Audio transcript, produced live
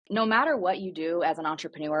no matter what you do as an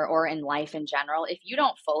entrepreneur or in life in general, if you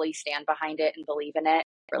don't fully stand behind it and believe in it,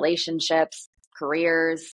 relationships,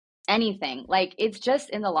 careers, anything, like it's just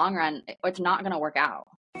in the long run, it's not going to work out.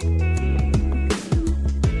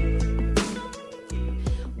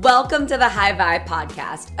 Welcome to the High Vibe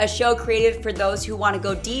Podcast, a show created for those who want to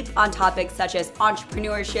go deep on topics such as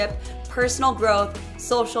entrepreneurship, personal growth,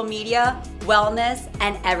 social media, wellness,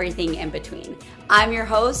 and everything in between. I'm your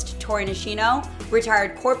host, Courtney Cedeño,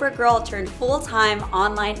 retired corporate girl turned full-time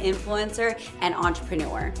online influencer and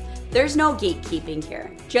entrepreneur. There's no gatekeeping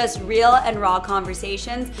here, just real and raw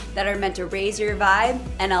conversations that are meant to raise your vibe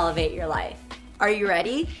and elevate your life. Are you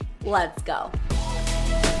ready? Let's go.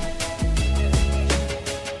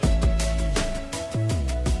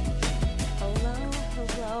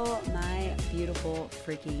 Hello, my beautiful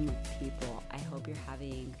freaking people. I hope you're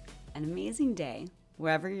having an amazing day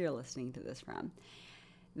wherever you're listening to this from.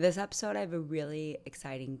 This episode, I have a really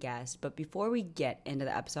exciting guest, but before we get into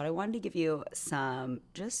the episode, I wanted to give you some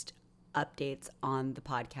just updates on the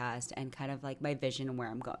podcast and kind of like my vision and where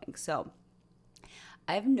I'm going. So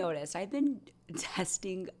I've noticed I've been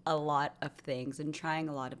testing a lot of things and trying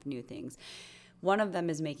a lot of new things. One of them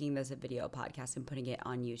is making this a video podcast and putting it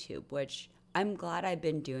on YouTube, which I'm glad I've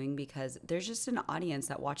been doing because there's just an audience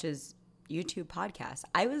that watches YouTube podcasts.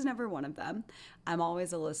 I was never one of them. I'm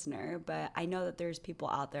always a listener, but I know that there's people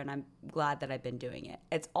out there and I'm glad that I've been doing it.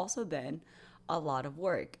 It's also been a lot of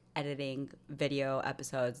work editing video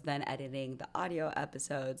episodes, then editing the audio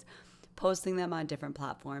episodes, posting them on different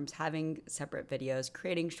platforms, having separate videos,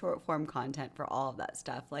 creating short form content for all of that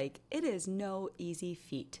stuff. Like, it is no easy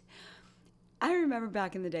feat. I remember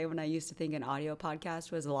back in the day when I used to think an audio podcast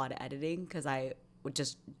was a lot of editing because I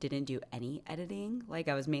just didn't do any editing. Like,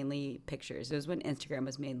 I was mainly pictures. It was when Instagram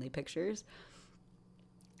was mainly pictures.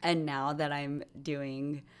 And now that I'm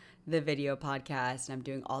doing the video podcast and I'm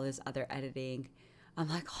doing all this other editing, I'm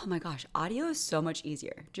like, oh my gosh, audio is so much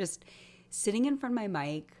easier. Just sitting in front of my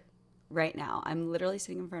mic right now. I'm literally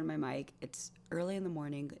sitting in front of my mic. It's early in the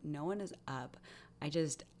morning. No one is up. I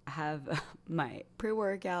just have my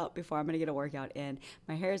pre-workout before I'm going to get a workout in.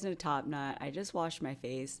 My hair is in a top knot. I just washed my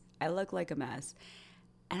face. I look like a mess.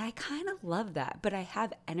 And I kind of love that. But I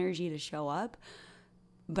have energy to show up.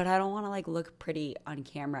 But I don't want to like look pretty on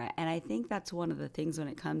camera. And I think that's one of the things when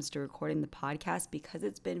it comes to recording the podcast, because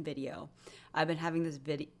it's been video. I've been having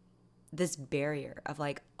this barrier of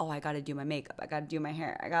like, oh, I got to do my makeup. I got to do my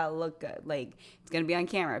hair. I got to look good. Like, it's going to be on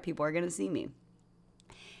camera. People are going to see me.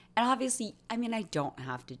 And obviously, I mean, I don't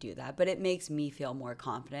have to do that, but it makes me feel more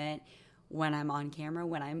confident when I'm on camera,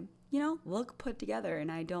 when I'm, look put together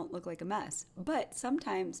and I don't look like a mess. But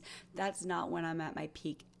sometimes that's not when I'm at my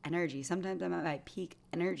peak energy. Sometimes I'm at my peak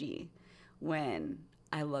energy when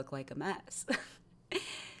I look like a mess.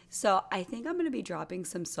 So I think I'm going to be dropping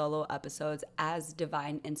some solo episodes as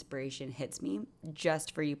divine inspiration hits me,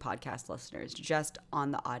 just for you podcast listeners, just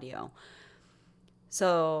on the audio.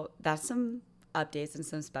 So that's some updates and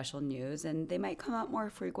some special news, and they might come out more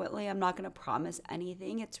frequently. I'm not going to promise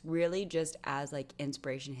anything. It's really just as like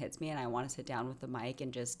inspiration hits me and I want to sit down with the mic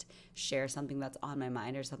and just share something that's on my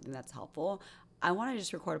mind or something that's helpful. I want to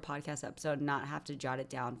just record a podcast episode and not have to jot it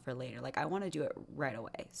down for later. Like, I want to do it right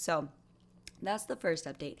away. So that's the first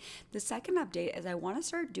update. The second update is I want to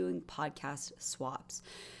start doing podcast swaps.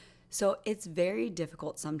 So it's very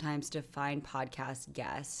difficult sometimes to find podcast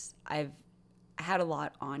guests. I've had a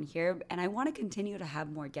lot on here and I want to continue to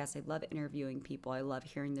have more guests. I love interviewing people. I love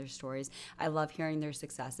hearing their stories. I love hearing their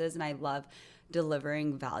successes, and I love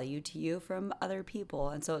delivering value to you from other people.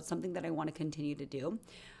 And so it's something that I want to continue to do.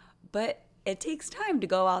 But it takes time to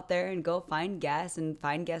go out there and go find guests and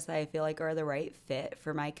find guests that I feel like are the right fit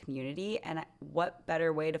for my community. And what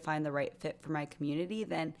better way to find the right fit for my community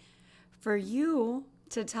than for you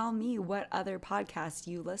to tell me what other podcasts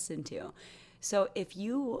you listen to. So if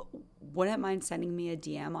you wouldn't mind sending me a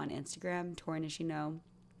DM on Instagram, Courtney Cedeño,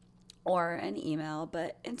 or an email,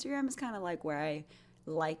 but Instagram is kind of like where I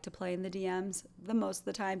like to play in the DMs the most of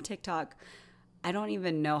the time. TikTok, I don't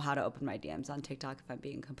even know how to open my DMs on TikTok, if I'm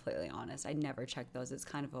being completely honest. I never check those. It's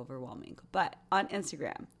kind of overwhelming. But on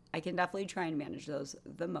Instagram, I can definitely try and manage those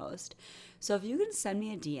the most. So if you can send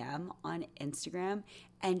me a DM on Instagram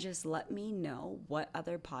and just let me know what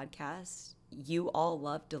other podcasts you all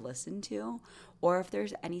love to listen to, or if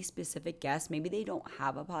there's any specific guests, maybe they don't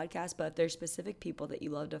have a podcast, but if there's specific people that you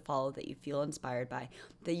love to follow, that you feel inspired by,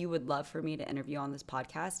 that you would love for me to interview on this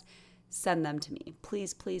podcast, send them to me.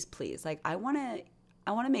 Please, please, please. Like, I want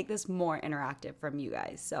to make this more interactive from you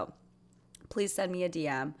guys. So please send me a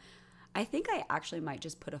DM. I think I actually might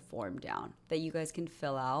just put a form down that you guys can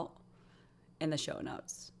fill out in the show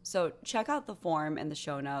notes. So check out the form in the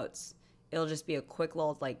show notes. It'll just be a quick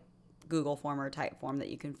little like Google form or type form that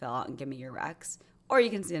you can fill out and give me your recs, or you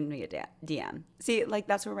can send me a DM. See, like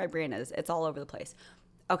that's where my brain is. It's all over the place.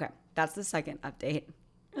 Okay, that's the second update.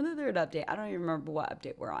 And the third update, I don't even remember what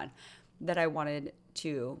update we're on, that I wanted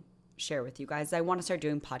to share with you guys. I want to start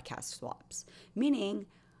doing podcast swaps, meaning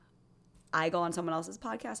I go on someone else's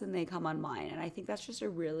podcast and they come on mine. And I think that's just a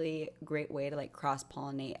really great way to like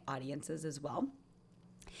cross-pollinate audiences as well.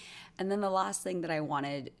 And then the last thing that I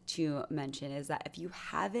wanted to mention is that if you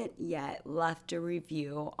haven't yet left a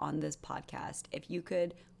review on this podcast, if you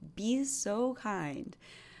could be so kind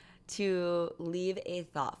to leave a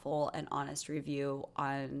thoughtful and honest review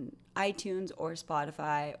on iTunes or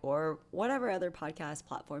Spotify or whatever other podcast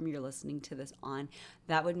platform you're listening to this on,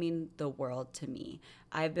 that would mean the world to me.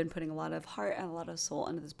 I've been putting a lot of heart and a lot of soul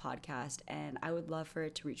into this podcast, and I would love for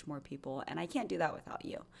it to reach more people, and I can't do that without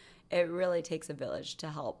you. It really takes a village to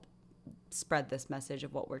help spread this message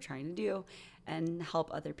of what we're trying to do and help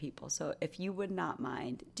other people. So if you would not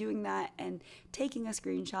mind doing that and taking a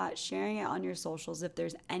screenshot, sharing it on your socials, if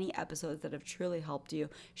there's any episodes that have truly helped you,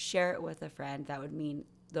 share it with a friend. That would mean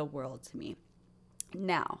the world to me.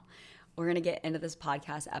 Now, we're going to get into this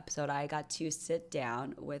podcast episode. I got to sit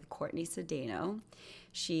down with Courtney Cedeño.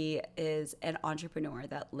 She is an entrepreneur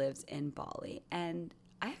that lives in Bali, and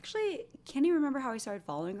I actually can't even remember how I started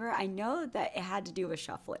following her. I know that it had to do with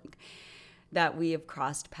shuffling, that we have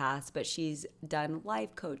crossed paths, but she's done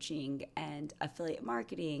life coaching and affiliate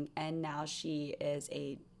marketing, and now she is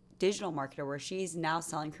a digital marketer where she's now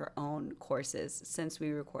selling her own courses since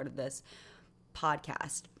we recorded this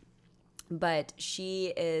podcast. But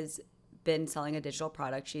she has been selling a digital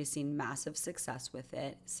product. She's seen massive success with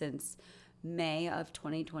it since May of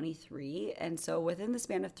 2023. And so within the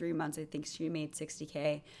span of 3 months, I think she made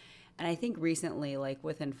 $60K. And I think recently, like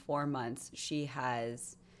within 4 months, she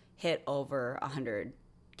has hit over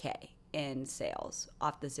 $100K in sales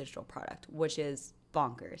off this digital product, which is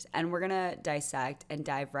bonkers. And we're going to dissect and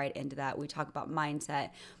dive right into that. We talk about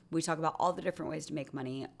mindset. We talk about all the different ways to make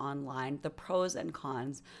money online, the pros and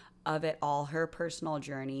cons of it all, her personal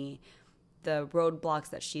journey, the roadblocks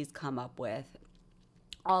that she's come up with,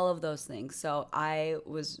 all of those things. So I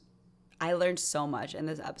learned so much in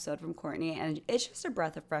this episode from Courtney, and it's just a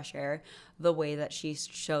breath of fresh air, the way that she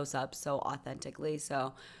shows up so authentically.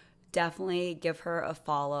 So definitely give her a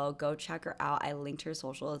follow. Go check her out. I linked her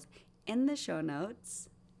socials in the show notes,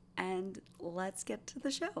 and let's get to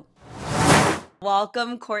the show.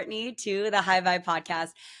 Welcome, Courtney, to the High Vibe podcast.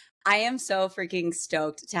 I am so freaking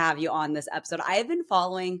stoked to have you on this episode. I have been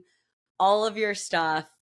following all of your stuff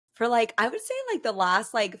for I would say the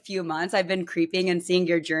last few months. I've been creeping and seeing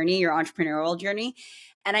your journey, your entrepreneurial journey.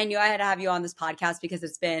 And I knew I had to have you on this podcast because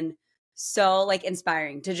it's been so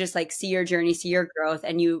inspiring to just see your journey, see your growth,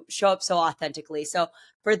 and you show up so authentically. So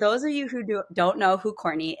for those of you who don't know who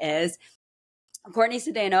Courtney is, Courtney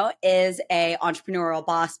Cedeño is a entrepreneurial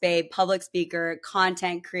boss babe, public speaker,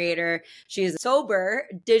 content creator. She's a sober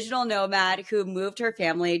digital nomad who moved her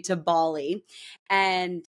family to Bali,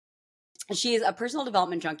 and she's a personal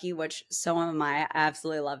development junkie, which so am I. I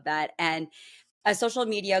absolutely love that. And a social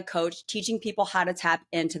media coach, teaching people how to tap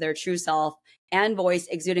into their true self and voice,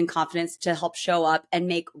 exuding confidence to help show up and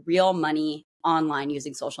make real money online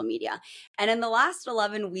using social media. And in the last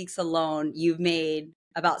 11 weeks alone, you've made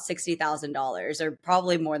about $60,000 or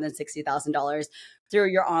probably more than $60,000 through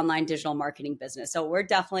your online digital marketing business. So we're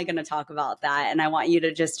definitely going to talk about that. And I want you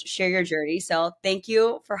to just share your journey. So thank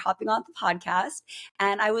you for hopping on the podcast.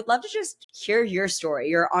 And I would love to just hear your story,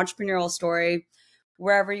 your entrepreneurial story,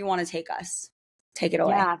 wherever you want to take us. Take it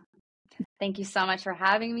away. Yeah. Thank you so much for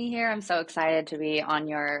having me here. I'm so excited to be on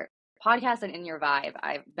your podcast and in your vibe.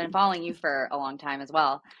 I've been following you for a long time as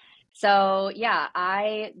well. So yeah,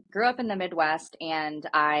 I grew up in the Midwest and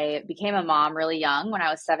I became a mom really young when I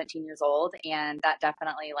was 17 years old. And that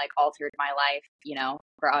definitely altered my life,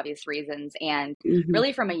 for obvious reasons. And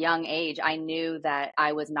really from a young age, I knew that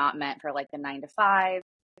I was not meant for the 9 to 5.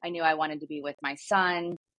 I knew I wanted to be with my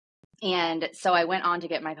son. And so I went on to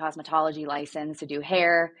get my cosmetology license to do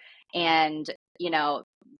hair, and,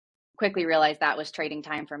 quickly realized that was trading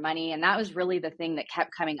time for money. And that was really the thing that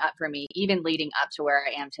kept coming up for me, even leading up to where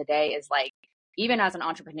I am today, is even as an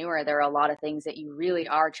entrepreneur, there are a lot of things that you really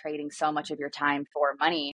are trading so much of your time for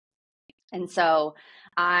money. And so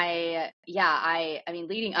I mean,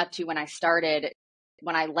 leading up to when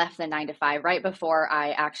I left the 9 to 5, right before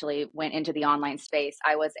I actually went into the online space,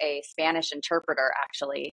 I was a Spanish interpreter,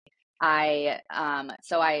 actually. I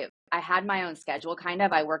had my own schedule kind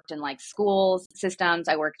of. I worked in schools, systems.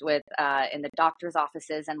 I worked with in the doctor's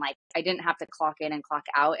offices, and I didn't have to clock in and clock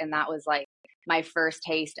out. And that was my first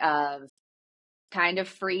taste of kind of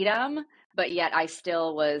freedom, but yet I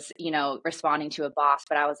still was, responding to a boss.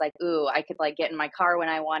 But I was like, ooh, I could like get in my car when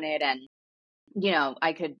I wanted, and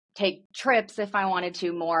I could take trips if I wanted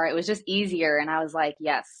to more. It was just easier. And I was like,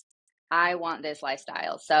 yes, I want this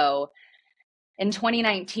lifestyle. So in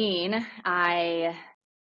 2019, so I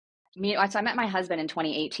met my husband in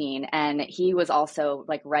 2018, and he was also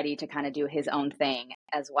like ready to kind of do his own thing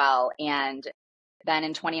as well. And then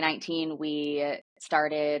in 2019, we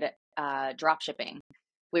started drop shipping.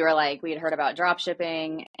 We had heard about drop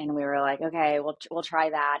shipping, and we were like, okay, we'll try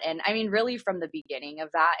that. And I mean, really from the beginning of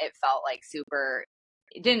that, it felt like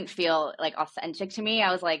it didn't feel like authentic to me.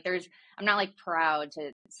 I was like, I'm not like proud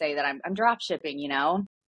to say that I'm drop shipping,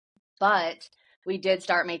 but we did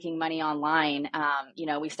start making money online.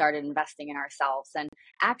 We started investing in ourselves. And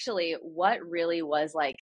actually, what really was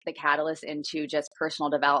like the catalyst into just personal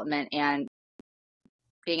development and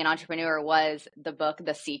being an entrepreneur was the book,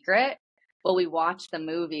 The Secret. Well, we watched the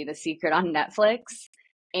movie, The Secret, on Netflix,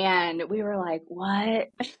 and we were like, what?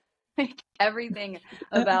 Like everything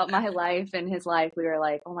about my life and his life, we were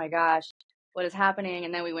like, oh my gosh, what is happening?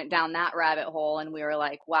 And then we went down that rabbit hole, and we were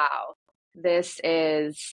like, wow, this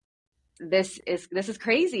is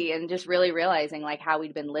crazy. And just really realizing like how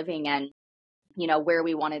we'd been living and where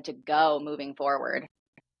we wanted to go moving forward.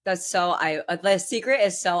 The secret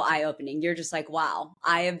is so eye-opening. You're just like, wow,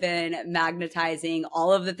 I have been magnetizing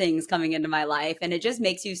all of the things coming into my life, and it just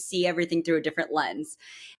makes you see everything through a different lens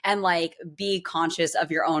and like be conscious of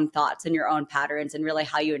your own thoughts and your own patterns and really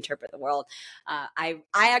how you interpret the world. I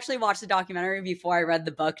actually watched the documentary before I read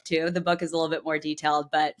the book too. The book is a little bit more detailed,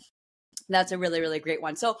 but that's a really, really great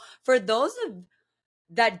one. So for those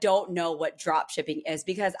that don't know what drop shipping is,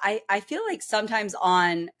 because I feel like sometimes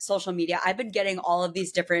on social media, I've been getting all of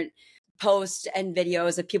these different posts and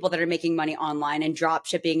videos of people that are making money online, and drop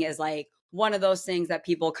shipping is like one of those things that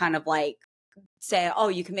people kind of like say, oh,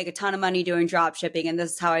 you can make a ton of money doing drop shipping, and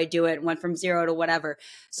this is how I do it, went from zero to whatever.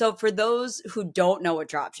 So for those who don't know what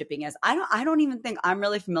drop shipping is, I don't even think I'm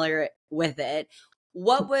really familiar with it.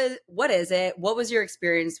 What is it? What was your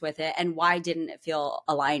experience with it, and why didn't it feel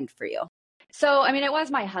aligned for you? So, I mean, it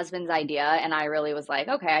was my husband's idea, and I really was like,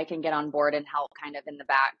 okay, I can get on board and help kind of in the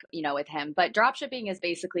back, with him. But drop shipping is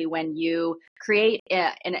basically when you create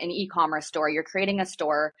an e-commerce store. You're creating a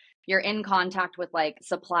store. You're in contact with like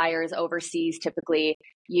suppliers overseas. Typically,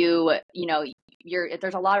 there's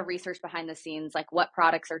a lot of research behind the scenes, like what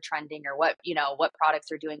products are trending or what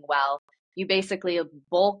products are doing well. You basically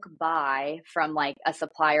bulk buy from like a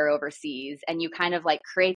supplier overseas, and you kind of like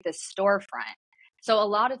create this storefront. So a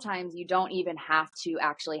lot of times you don't even have to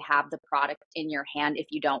actually have the product in your hand if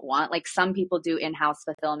you don't want. Like some people do in-house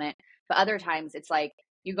fulfillment, but other times it's like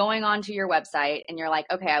you going onto your website and you're like,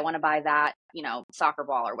 okay, I want to buy that, soccer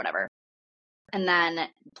ball or whatever. And then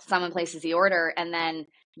someone places the order, and then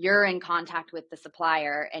you're in contact with the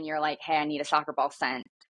supplier and you're like, hey, I need a soccer ball sent.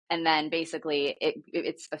 And then basically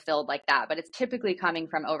it's fulfilled like that. But it's typically coming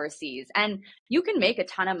from overseas. And you can make a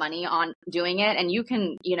ton of money on doing it. And you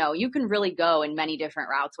can really go in many different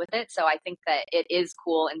routes with it. So I think that it is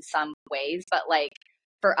cool in some ways. But like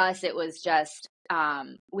for us, it was just,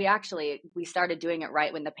 we started doing it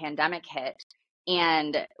right when the pandemic hit.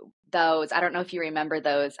 And I don't know if you remember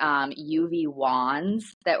those UV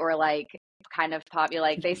wands that were like kind of popular.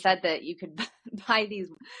 Like they said that you could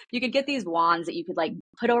you could get these wands that you could like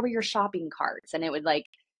put over your shopping carts, and it would like,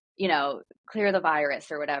 clear the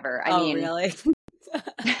virus or whatever. Really?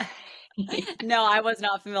 No, I was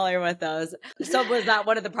not familiar with those. So was that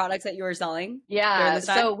one of the products that you were selling? Yeah.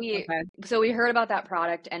 So we heard about that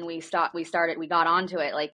product, and we got onto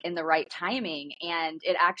it like in the right timing, and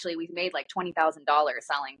we made like $20,000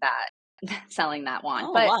 selling that wand.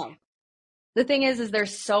 Oh, but wow. The thing is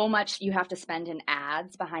there's so much you have to spend in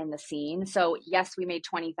ads behind the scenes. So yes, we made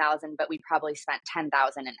 20,000, but we probably spent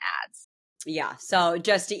 10,000 in ads. Yeah. So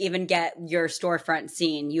just to even get your storefront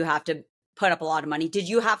seen, you have to put up a lot of money. Did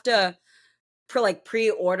you have to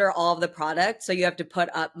pre-order all of the products, so you have to put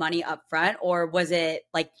up money up front, or was it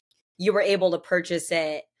like you were able to purchase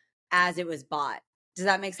it as it was bought? Does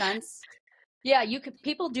that make sense? Yeah,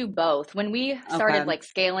 people do both. When we started like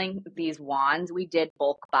scaling these wands, we did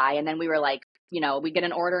bulk buy, and then we were like, we get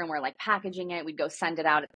an order and we're like packaging it. We'd go send it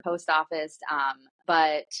out at the post office.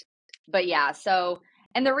 But yeah, so,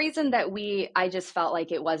 and the reason that I just felt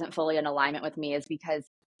like it wasn't fully in alignment with me is because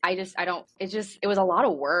it was a lot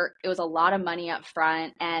of work. It was a lot of money up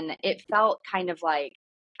front, and it felt kind of like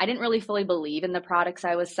I didn't really fully believe in the products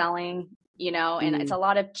I was selling, and it's a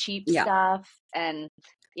lot of cheap stuff. And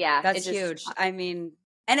yeah, that's huge. I mean,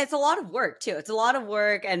 and it's a lot of work too. It's a lot of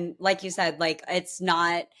work. And like you said, like it's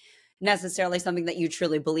not necessarily something that you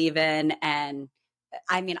truly believe in. And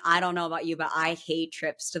I mean, I don't know about you, but I hate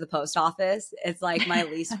trips to the post office. It's like my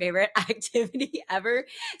least favorite activity ever.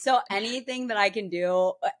 So anything that I can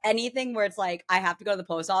do, anything where it's like I have to go to the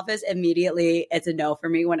post office immediately, it's a no for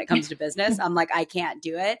me when it comes to business. I'm like, I can't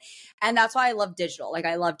do it. And that's why I love digital. Like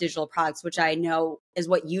I love digital products, which I know is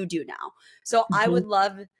what you do now. So I would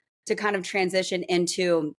love to kind of transition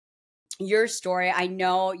into your story. I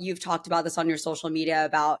know you've talked about this on your social media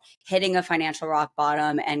about hitting a financial rock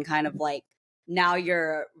bottom and kind of like now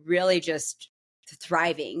you're really just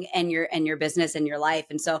thriving in your business and your life.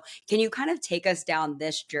 And so can you kind of take us down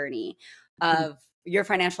this journey of your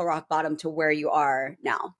financial rock bottom to where you are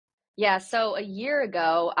now? Yeah, so a year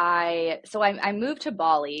ago, I moved to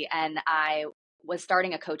Bali and I was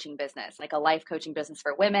starting a coaching business, like a life coaching business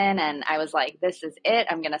for women. And I was like, this is it.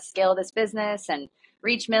 I'm going to scale this business and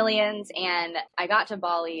reach millions. And I got to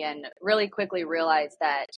Bali and really quickly realized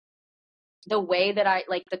that the way that I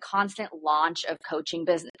like the constant launch of coaching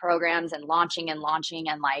business programs and launching and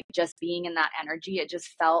like just being in that energy, it just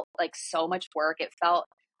felt like so much work. It felt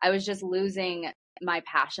I was just losing my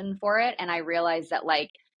passion for it. And I realized that like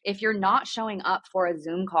if you're not showing up for a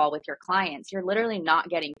Zoom call with your clients, you're literally not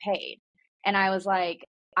getting paid. And I was like,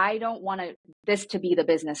 I don't want this to be the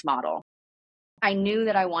business model. I knew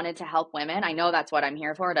that I wanted to help women. I know that's what I'm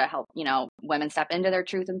here for, to help, women step into their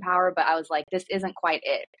truth and power. But I was like, this isn't quite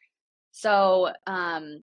it. So,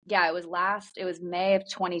 yeah, it was May of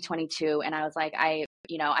 2022. And I was like,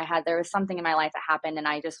 there was something in my life that happened and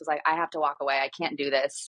I just was like, I have to walk away. I can't do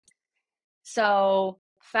this. So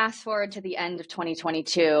fast forward to the end of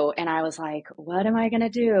 2022 and I was like, what am I going to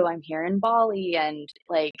do? I'm here in Bali and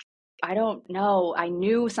like, I don't know. I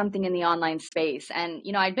knew something in the online space and,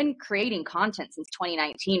 I'd been creating content since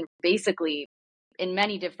 2019, basically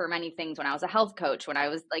for many things when I was a health coach, when I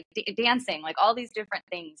was like dancing, like all these different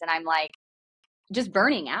things. And I'm like just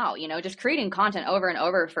burning out, just creating content over and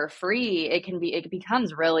over for free. It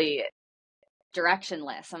becomes really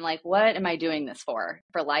directionless. I'm like, what am I doing this for?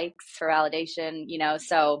 For likes, for validation,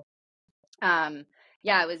 So,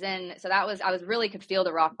 yeah, I was really could feel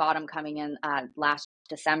the rock bottom coming in, last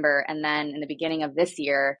December. And then in the beginning of this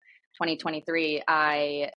year, 2023,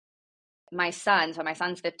 my son's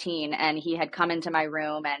 15 and he had come into my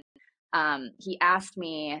room and he asked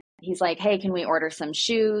me, he's like, hey, can we order some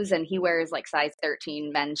shoes? And he wears like size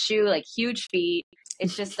 13 men's shoe, like huge feet.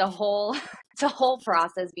 It's just it's a whole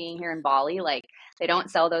process being here in Bali. Like they don't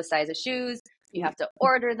sell those size of shoes. You have to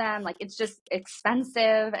order them. Like it's just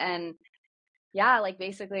expensive. And yeah, like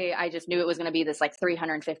basically I just knew it was going to be this like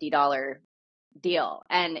 $350 deal.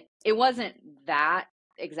 And it wasn't that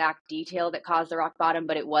exact detail that caused the rock bottom,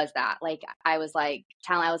 but it was that. Like I was like,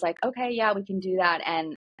 okay, yeah, we can do that.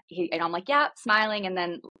 And I'm like, yeah, smiling. And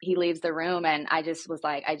then he leaves the room and I just was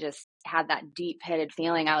like, I just had that deep pitted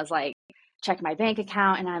feeling. I was like, check my bank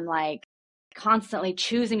account and I'm like constantly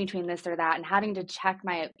choosing between this or that and having to check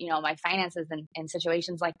my, my finances in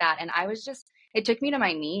situations like that. And it took me to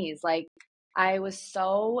my knees. Like I was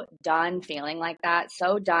so done feeling like that,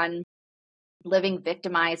 so done living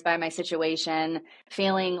victimized by my situation,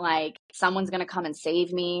 feeling like someone's going to come and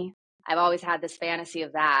save me. I've always had this fantasy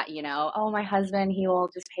of that, oh, my husband, he will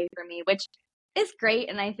just pay for me, which is great.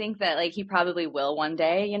 And I think that like he probably will one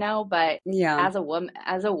day, but Yeah. as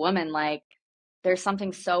a woman, like there's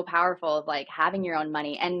something so powerful of like having your own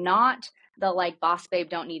money and not the like boss babe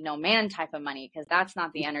don't need no man type of money, because that's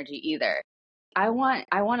not the energy either. I want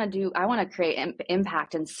to create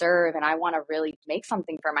impact and serve, and I want to really make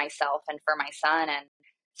something for myself and for my son. And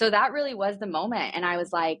so that really was the moment. And I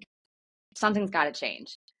was like, something's got to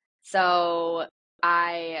change. So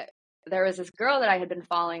there was this girl that I had been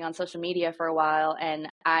following on social media for a while, and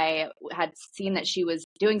I had seen that she was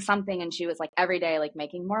doing something and she was like every day, like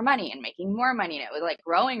making more money and making more money. And it was like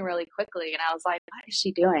growing really quickly. And I was like, what is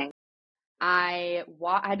she doing? I'd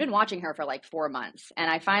been watching her for like 4 months and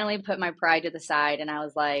I finally put my pride to the side and I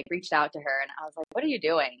was like, reached out to her and I was like, what are you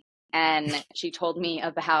doing? And she told me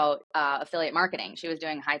about affiliate marketing. She was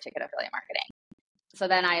doing high ticket affiliate marketing. So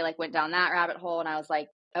then I like went down that rabbit hole and I was like,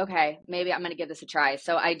 okay, maybe I'm going to give this a try.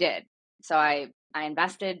 So I did. So I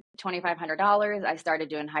invested $2,500. I started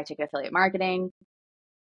doing high ticket affiliate marketing.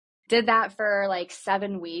 Did that for like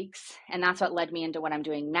 7 weeks. And that's what led me into what I'm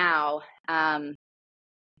doing now.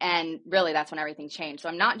 And really, that's when everything changed. So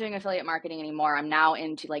I'm not doing affiliate marketing anymore. I'm now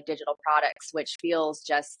into like digital products, which feels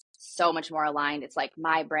just so much more aligned. It's like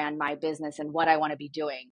my brand, my business, and what I want to be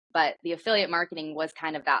doing. But the affiliate marketing was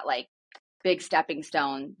kind of that like big stepping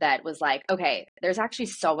stone that was like, okay, there's actually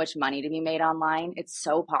so much money to be made online. It's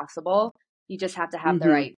so possible. You just have to have the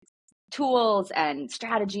right tools and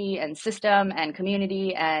strategy and system and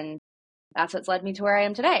community. And that's what's led me to where I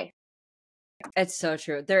am today. It's so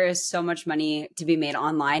true. There is so much money to be made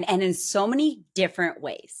online and in so many different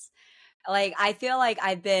ways. Like, I feel like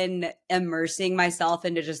I've been immersing myself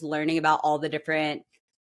into just learning about all the different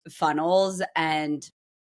funnels and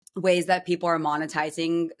ways that people are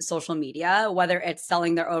monetizing social media, whether it's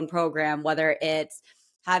selling their own program, whether it's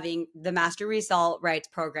having the master resell rights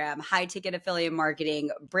program, high ticket affiliate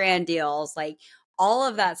marketing, brand deals, like all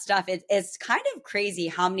of that stuff. It's kind of crazy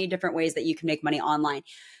how many different ways that you can make money online.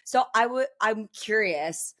 So I'm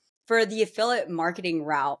curious for the affiliate marketing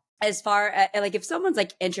route, as far as like if someone's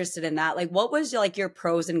like interested in that, like what was like your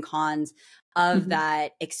pros and cons of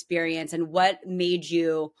that experience, and what made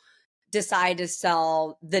you decide to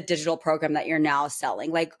sell the digital program that you're now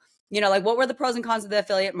selling? Like, like what were the pros and cons of the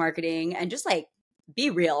affiliate marketing, and just like be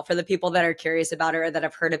real for the people that are curious about it or that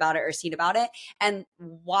have heard about it or seen about it. And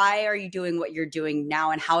why are you doing what you're doing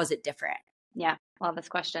now, and how is it different? Yeah, love this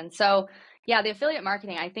question. So yeah, the affiliate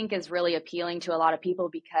marketing I think is really appealing to a lot of people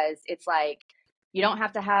because it's like, you don't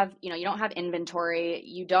have to have, you don't have inventory.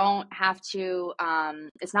 You don't have to,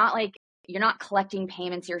 it's not like you're not collecting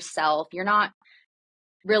payments yourself. You're not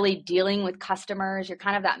really dealing with customers. You're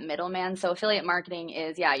kind of that middleman. So affiliate marketing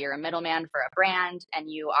is, yeah, you're a middleman for a brand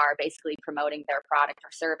and you are basically promoting their product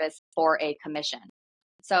or service for a commission.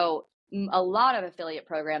 So a lot of affiliate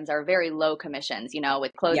programs are very low commissions,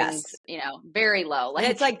 with closings, Yes. very low.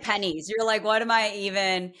 It's like pennies. You're like, what am I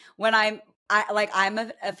even, when I'm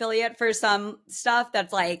an affiliate for some stuff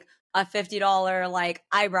that's like a $50 like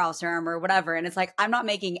eyebrow serum or whatever. And it's like, I'm not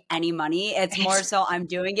making any money. It's more so I'm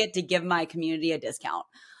doing it to give my community a discount.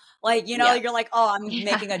 Like, Yeah. you're like, oh, I'm Yeah.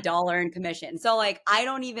 making $1 in commission. So like, I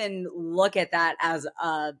don't even look at that as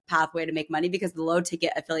a pathway to make money, because the low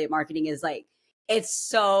ticket affiliate marketing is like, it's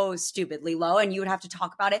so stupidly low, and you would have to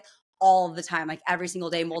talk about it all the time, like every single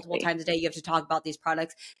day, multiple times a day. You have to talk about these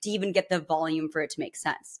products to even get the volume for it to make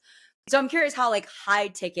sense. So I'm curious how like high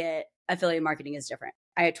ticket affiliate marketing is different.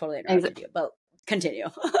 I totally interrupted you, but continue.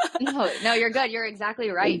 No, you're good. You're exactly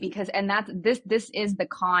right. Because, and this is the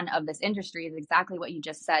con of this industry, is exactly what you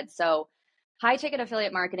just said. So high ticket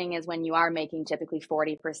affiliate marketing is when you are making typically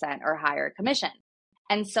 40% or higher commission.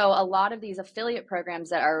 And so a lot of these affiliate programs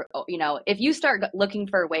that are, if you start looking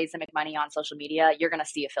for ways to make money on social media, you're going to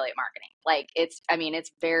see affiliate marketing. Like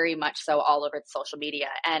it's very much so all over social media.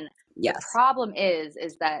 And the Yes. problem is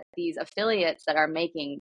that these affiliates that are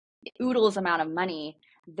making oodles amount of money,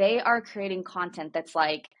 they are creating content that's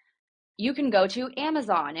like, you can go to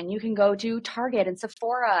Amazon and you can go to Target and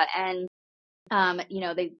Sephora and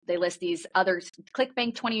they list these others,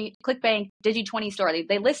 ClickBank, Digi20 store.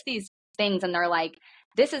 They list these things and they're like,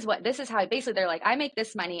 this is how, basically they're like, I make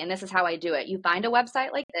this money and this is how I do it. You find a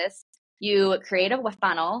website like this, you create a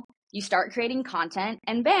funnel, you start creating content,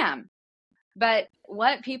 and bam. But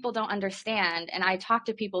what people don't understand, and I talk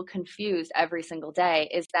to people confused every single day,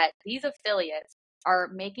 is that these affiliates are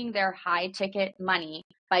making their high ticket money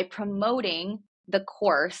by promoting the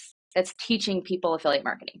course that's teaching people affiliate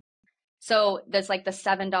marketing. So there's like the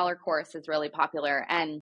 $7 course is really popular.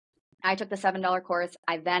 And I took the $7 course.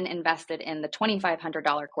 I then invested in the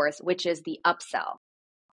 $2,500 course, which is the upsell.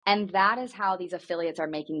 And that is how these affiliates are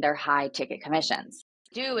making their high ticket commissions.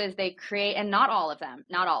 Do is they create, and not all of them,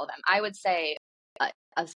 I would say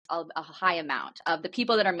a high amount of the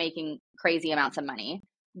people that are making crazy amounts of money,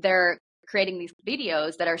 they're creating these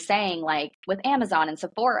videos that are saying like with Amazon and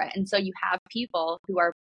Sephora. And so you have people who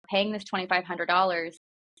are paying this $2,500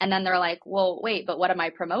 and then they're like, well, wait, but what am I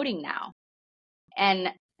promoting now? And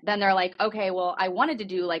then they're like, okay, well, I wanted to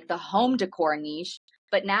do like the home decor niche,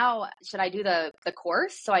 but now should I do the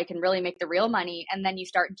course so I can really make the real money? And then you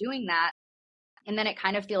start doing that. And then it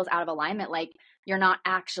kind of feels out of alignment. Like you're not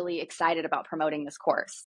actually excited about promoting this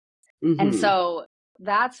course. And so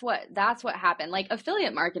that's what happened. Like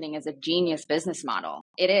affiliate marketing is a genius business model.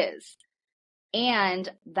 It is.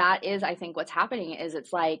 And that is, I think what's happening is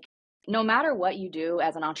it's like, no matter what you do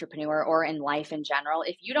as an entrepreneur or in life in general,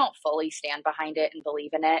 if you don't fully stand behind it and believe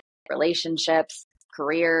in it, relationships,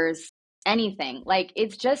 careers, anything, like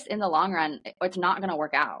it's just in the long run, it's not going to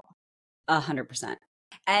work out. 100%.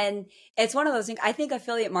 And it's one of those things. I think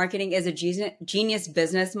affiliate marketing is a genius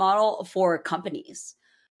business model for companies,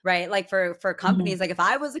 right? Like for companies, like if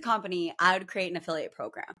I was a company, I would create an affiliate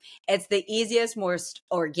program. It's the easiest, most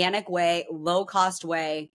organic way, low cost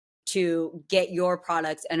way to get your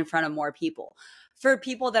products in front of more people. For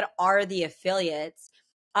people that are the affiliates,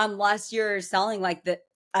 unless you're selling like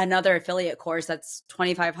another affiliate course that's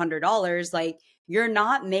 $2,500, like you're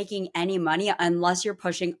not making any money unless you're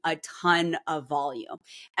pushing a ton of volume.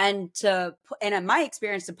 And in my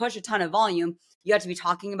experience, to push a ton of volume, you have to be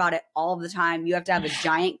talking about it all the time. You have to have a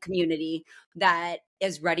giant community that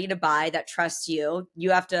is ready to buy, that trusts you.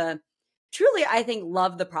 You have to truly, I think,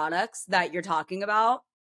 love the products that you're talking about.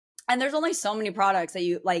 And there's only so many products that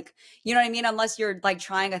you like, you know what I mean? Unless you're like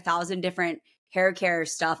trying 1,000 different hair care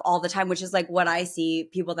stuff all the time, which is like what I see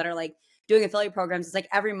people that are like doing affiliate programs. It's like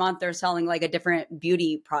every month they're selling like a different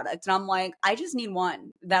beauty product. And I'm like, I just need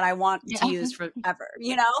one that I want to use forever,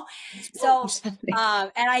 you know? So,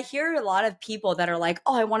 and I hear a lot of people that are like,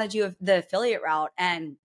 oh, I want to do the affiliate route.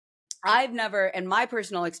 And I've never, in my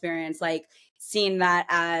personal experience, like seen that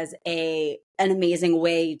as an amazing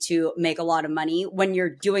way to make a lot of money when you're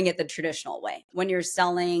doing it the traditional way, when you're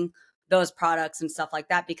selling those products and stuff like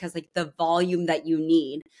that, because like the volume that you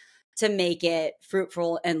need to make it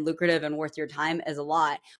fruitful and lucrative and worth your time is a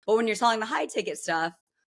lot. But when you're selling the high ticket stuff,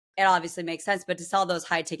 it obviously makes sense. But to sell those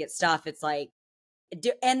high ticket stuff, it's like,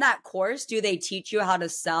 in that course, do they teach you how to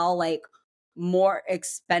sell like more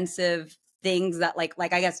expensive things that like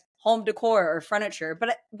I guess home decor or furniture?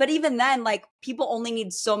 But even then, like people only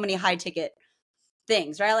need so many high ticket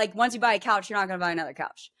things, right? Like once you buy a couch, you're not going to buy another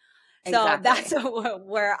couch. So that's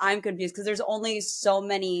where I'm confused, because there's only so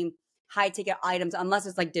many high ticket items unless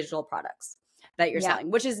it's like digital products that you're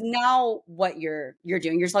selling, which is now what you're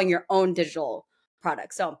doing. You're selling your own digital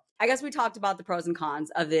products. So I guess we talked about the pros and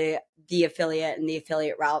cons of the affiliate and the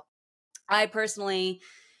affiliate route. I personally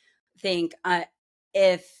think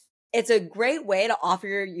if it's a great way to offer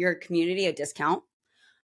your community a discount,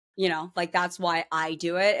 you know, like that's why I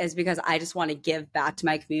do it, is because I just want to give back to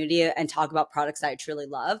my community and talk about products that I truly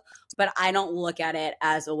love. But I don't look at it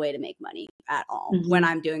as a way to make money at all when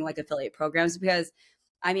I'm doing like affiliate programs, because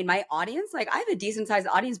I mean, my audience, like I have a decent sized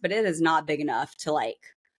audience, but it is not big enough to like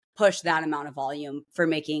push that amount of volume for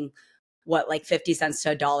making like 50 cents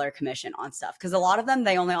to $1 commission on stuff. Cause a lot of them,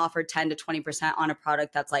 they only offer 10 to 20% on a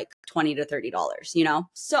product that's like $20 to $30, you know?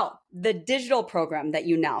 So the digital program that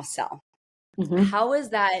you now sell, how is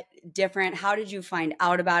that different? How did you find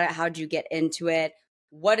out about it? How did you get into it?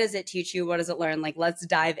 What does it teach you? What does it learn? Like, let's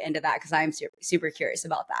dive into that, because I'm super curious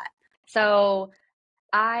about that. So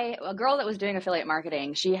a girl that was doing affiliate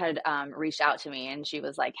marketing, she had reached out to me and she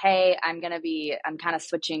was like, hey, I'm kind of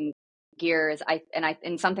switching gears.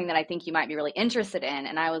 And something that I think you might be really interested in.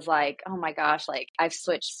 And I was like, oh my gosh, like I've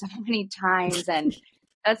switched so many times. And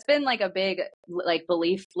that's been like a big like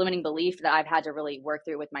limiting belief that I've had to really work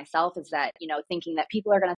through with myself, is that, you know, thinking that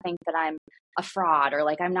people are going to think that I'm a fraud, or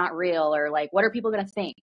like I'm not real, or like, what are people going to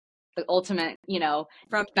think? The ultimate, you know,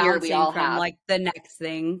 from fear we all from have. Like the next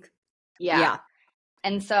thing. Yeah.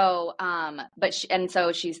 And so,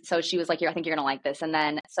 she was like, I think you're going to like this. And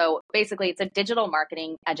then, so basically it's a digital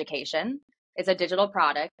marketing education. It's a digital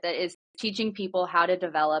product that is teaching people how to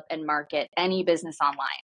develop and market any business online.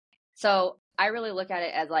 So I really look at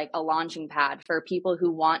it as like a launching pad for people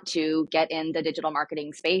who want to get in the digital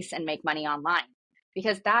marketing space and make money online,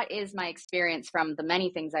 because that is my experience from the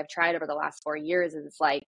many things I've tried over the last 4 years. Is it's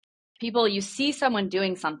like you see someone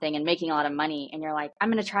doing something and making a lot of money and you're like,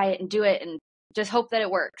 I'm going to try it and do it and just hope that it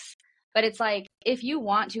works. But it's like, if you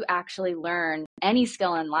want to actually learn any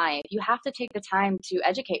skill in life, you have to take the time to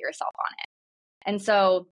educate yourself on it. And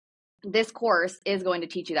so this course is going to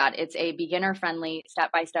teach you that. It's a beginner-friendly,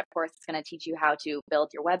 step-by-step course. It's going to teach you how to build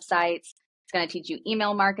your websites. It's going to teach you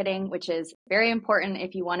email marketing, which is very important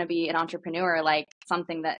if you want to be an entrepreneur, like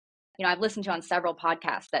something that, you know, I've listened to on several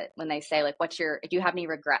podcasts that when they say like, do you have any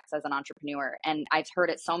regrets as an entrepreneur? And I've heard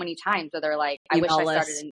it so many times where they're like, I wish I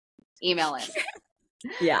started an email list.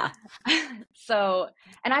 Yeah. So,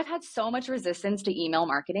 and I've had so much resistance to email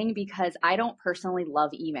marketing because I don't personally love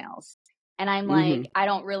emails. And I'm like, I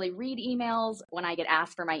don't really read emails. When I get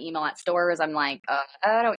asked for my email at stores, I'm like,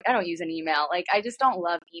 I don't use an email. Like, I just don't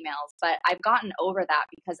love emails. But I've gotten over that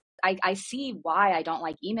because I see why I don't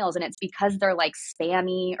like emails. And it's because they're like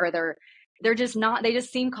spammy, or they're just not, they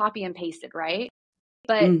just seem copy and pasted, right?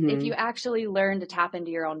 But if you actually learn to tap into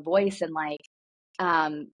your own voice and like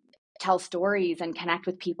tell stories and connect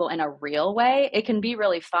with people in a real way, it can be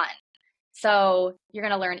really fun. So you're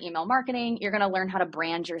going to learn email marketing. You're going to learn how to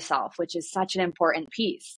brand yourself, which is such an important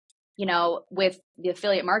piece. You know, with the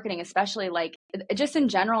affiliate marketing, especially like just in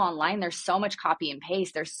general online, there's so much copy and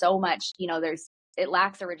paste. There's so much, you know, it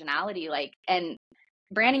lacks originality. Like, and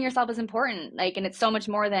branding yourself is important. Like, and it's so much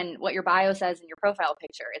more than what your bio says in your profile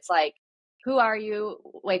picture. It's like, who are you?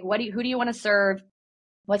 Like, who do you want to serve?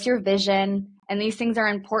 What's your vision? And these things are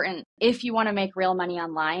important. If you want to make real money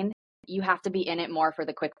online, you have to be in it more for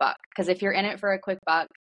the quick buck. Because if you're in it for a quick buck,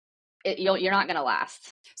 you're not going to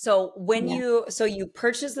last. So when you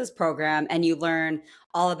purchase this program and you learn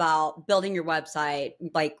all about building your website,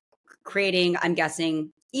 like creating, I'm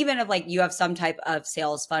guessing, even if like you have some type of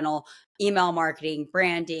sales funnel, email marketing,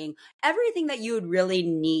 branding, everything that you would really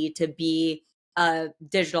need to be a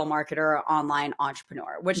digital marketer or online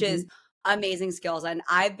entrepreneur, which is amazing skills. And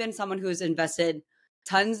I've been someone who's invested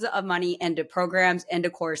tons of money into programs, into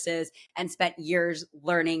courses, and spent years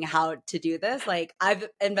learning how to do this. Like I've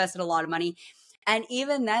invested a lot of money. And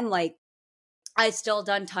even then, like I still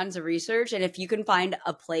done tons of research. And if you can find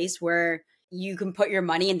a place where you can put your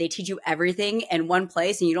money and they teach you everything in one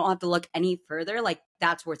place and you don't have to look any further, like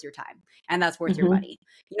that's worth your time and that's worth your money,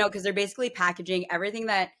 because they're basically packaging everything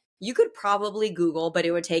that you could probably Google, but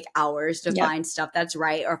it would take hours to find stuff that's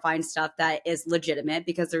right or find stuff that is legitimate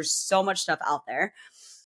because there's so much stuff out there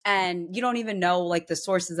and you don't even know like the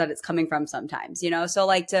sources that it's coming from sometimes, So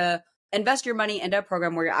like to invest your money into a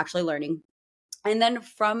program where you're actually learning. And then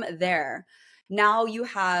from there, now you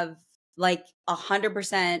have like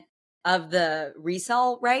 100% of the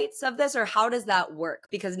resell rights of this, or how does that work?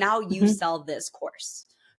 Because now you sell this course,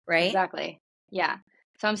 right? Exactly. Yeah.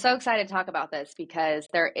 So I'm so excited to talk about this because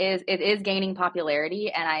it is gaining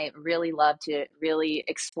popularity, and I really love to really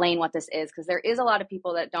explain what this is because there is a lot of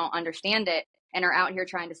people that don't understand it and are out here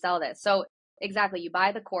trying to sell this. So exactly, you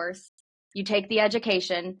buy the course, you take the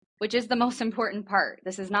education, which is the most important part.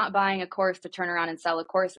 This is not buying a course to turn around and sell a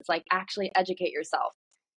course. It's like actually educate yourself.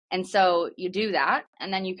 And so you do that,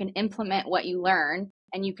 and then you can implement what you learn,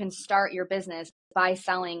 and you can start your business by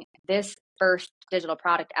selling this first digital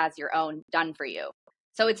product as your own, done for you.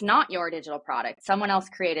 So it's not your digital product. Someone else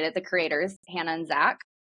created it, the creators, Hannah and Zach,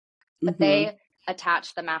 but they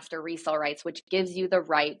attach the master resale rights, which gives you the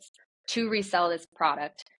rights to resell this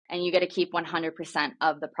product, and you get to keep 100%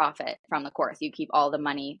 of the profit from the course. You keep all the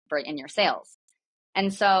money in your sales.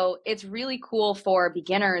 And so it's really cool for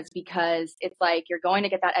beginners because it's like you're going to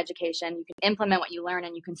get that education, you can implement what you learn,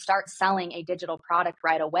 and you can start selling a digital product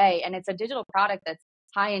right away. And it's a digital product that's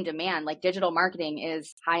high in demand. Like digital marketing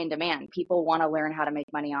is high in demand. People want to learn how to make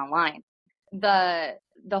money online. The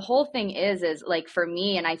whole thing is like for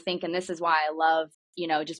me, and I think, and this is why I love,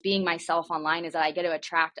 just being myself online, is that I get to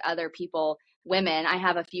attract other people, women. I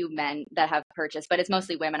have a few men that have purchased, but it's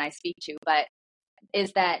mostly women I speak to, but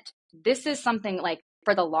is that this is something like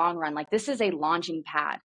for the long run, like this is a launching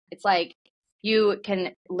pad. It's like you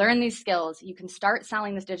can learn these skills, you can start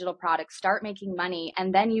selling this digital product, start making money,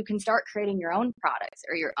 and then you can start creating your own products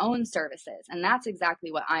or your own services. And that's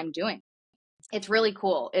exactly what I'm doing. It's really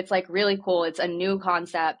cool. It's like really cool. It's a new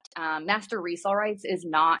concept. Master resale rights is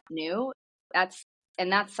not new. That's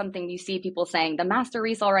something you see people saying, the master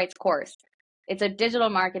resale rights course. It's a digital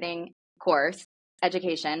marketing course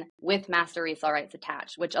education with master resale rights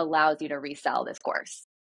attached, which allows you to resell this course.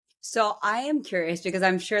 So I am curious because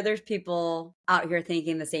I'm sure there's people out here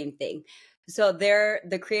thinking the same thing. So they're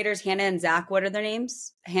the creators, Hannah and Zach. What are their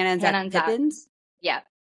names? Hannah and Zach Pippins? Yeah.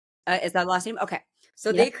 Is that the last name? Okay.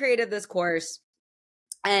 So they created this course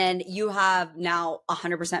and you have now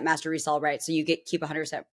 100% master resell rights. So you keep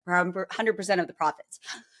 100% of the profits.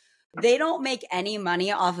 They don't make any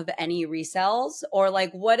money off of any resells, or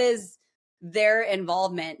like what is their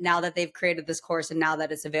involvement now that they've created this course and now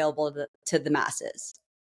that it's available to the masses?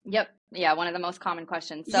 Yep. Yeah. One of the most common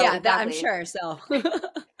questions. So yeah, exactly. I'm sure. So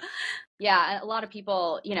yeah. A lot of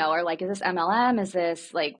people, are like, is this MLM? Is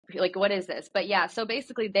this like, what is this? But yeah, so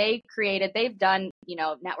basically they've done,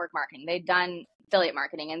 network marketing, they've done affiliate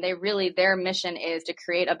marketing, and their mission is to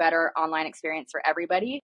create a better online experience for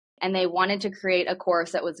everybody. And they wanted to create a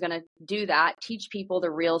course that was going to do that, teach people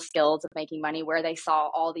the real skills of making money where they saw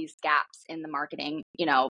all these gaps in the marketing,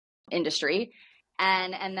 industry.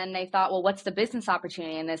 And then they thought, well, what's the business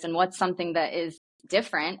opportunity in this? And what's something that is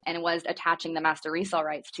different? And it was attaching the master resale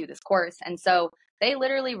rights to this course. And so they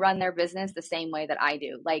literally run their business the same way that I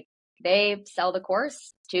do. Like they sell the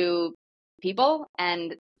course to people,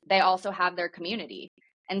 and they also have their community.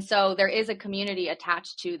 And so there is a community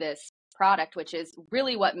attached to this product, which is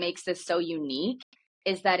really what makes this so unique,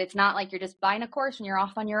 is that it's not like you're just buying a course and you're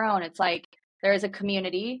off on your own. It's like there is a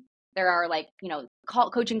community. There are like,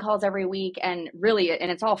 coaching calls every week, and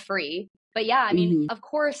it's all free. But yeah, I mean, of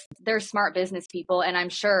course, they're smart business people, and I'm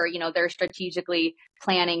sure, they're strategically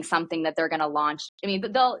planning something that they're going to launch. I mean,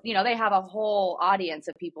 they have a whole audience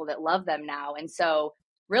of people that love them now. And so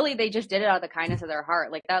really, they just did it out of the kindness of their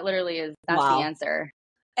heart. Like that's the answer.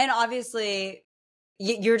 And obviously,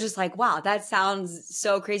 you're just like, wow, that sounds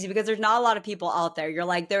so crazy, because there's not a lot of people out there. You're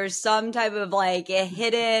like, there's some type of like a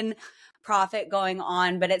hidden profit going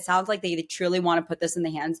on, but it sounds like they truly want to put this in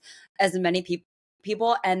the hands as many people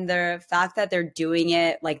people, and the fact that they're doing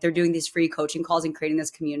it, like they're doing these free coaching calls and creating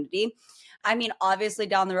this community. I mean, obviously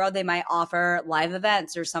down the road, they might offer live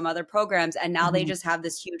events or some other programs. And now they just have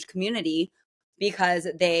this huge community because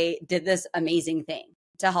they did this amazing thing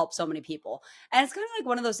to help so many people. And it's kind of like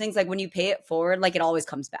one of those things, like when you pay it forward, like it always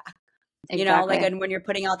comes back. You know, like, and when you're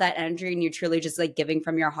putting out that energy and you're truly just like giving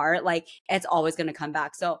from your heart, like it's always going to come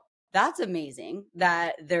back. So that's amazing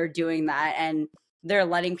that they're doing that. And they're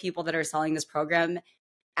letting people that are selling this program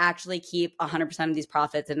actually keep 100% of these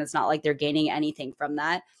profits. And it's not like they're gaining anything from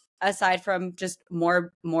that, aside from just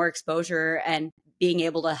more exposure and being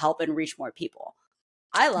able to help and reach more people.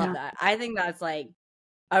 I love that. I think that's like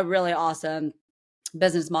a really awesome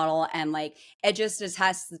business model. And like, it just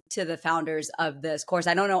attests to the founders of this course.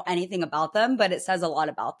 I don't know anything about them, but it says a lot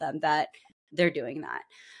about them that they're doing that.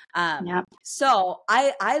 So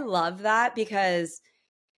I love that, because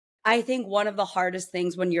I think one of the hardest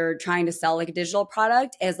things when you're trying to sell like a digital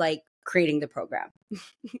product is like creating the program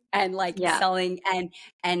and like selling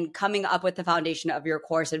and coming up with the foundation of your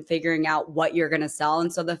course and figuring out what you're going to sell.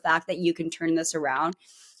 And so the fact that you can turn this around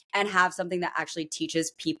and have something that actually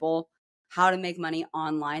teaches people how to make money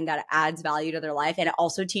online, that adds value to their life, and it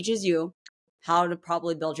also teaches you how to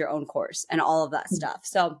probably build your own course and all of that stuff.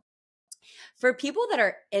 So for people that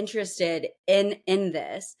are interested in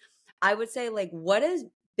this, I would say, like, what has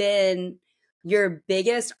been your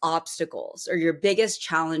biggest obstacles or your biggest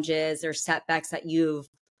challenges or setbacks that you've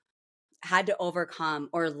had to overcome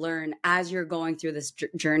or learn as you're going through this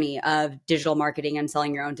journey of digital marketing and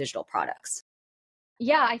selling your own digital products?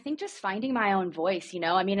 Yeah, I think just finding my own voice,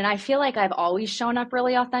 I mean, and I feel like I've always shown up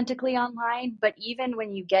really authentically online, but even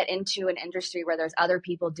when you get into an industry where there's other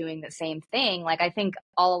people doing the same thing, like I think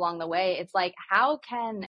all along the way, it's like, how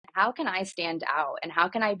can I stand out and how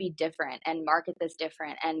can I be different and market this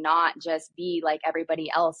different and not just be like everybody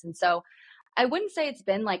else? And so I wouldn't say it's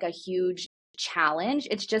been like a huge challenge.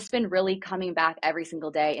 It's just been really coming back every single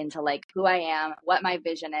day into like who I am, what my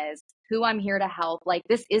vision is, who I'm here to help. Like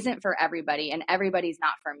this isn't for everybody and everybody's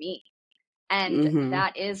not for me. And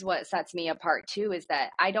that is what sets me apart too, is that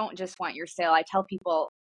I don't just want your sale. I tell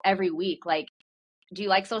people every week, like, do you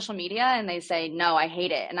like social media? And they say, no, I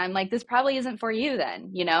hate it. And I'm like, this probably isn't for you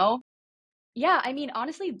then, Yeah, I mean,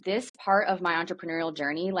 honestly, this part of my entrepreneurial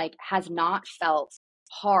journey like has not felt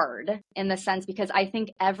hard in the sense because I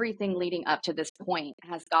think everything leading up to this point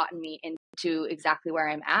has gotten me into exactly where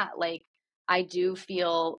I'm at. Like I do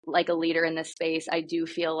feel like a leader in this space. I do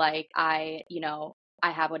feel like I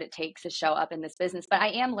have what it takes to show up in this business, but I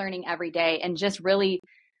am learning every day and just really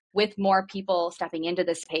with more people stepping into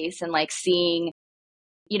this space and like seeing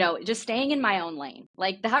just staying in my own lane.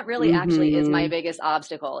 Like that really actually is my biggest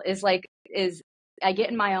obstacle is I get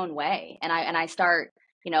in my own way and I start,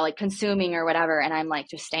 like consuming or whatever. And I'm like,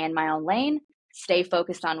 just stay in my own lane, stay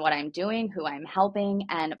focused on what I'm doing, who I'm helping,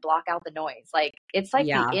 and block out the noise. Like it's like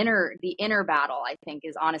the inner battle, I think,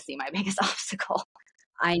 is honestly my biggest obstacle.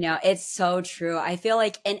 I know. It's so true. I feel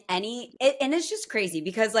like and it's just crazy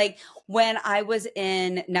because like when I was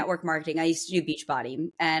in network marketing, I used to do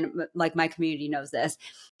Beachbody, and like my community knows this.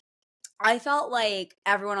 I felt like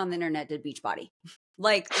everyone on the internet did Beachbody.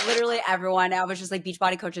 Like literally everyone. I was just like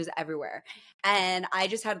Beachbody coaches everywhere. And I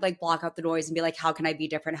just had to like block out the noise and be like, how can I be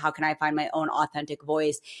different? How can I find my own authentic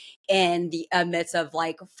voice in the midst of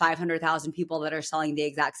like 500,000 people that are selling the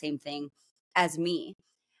exact same thing as me?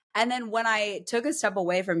 And then when I took a step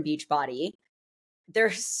away from Beachbody,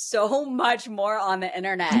 there's so much more on the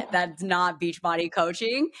internet that's not Beachbody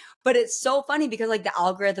coaching. But it's so funny because like the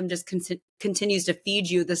algorithm just continues to feed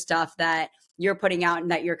you the stuff that you're putting out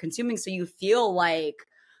and that you're consuming. So you feel like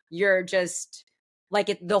you're just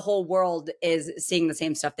like the whole world is seeing the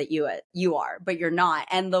same stuff that you are, but you're not.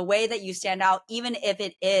 And the way that you stand out, even if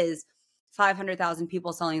it is 500,000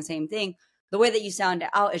 people selling the same thing, the way that you stand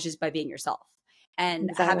out is just by being yourself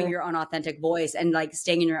and having your own authentic voice and like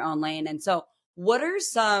staying in your own lane. And so what are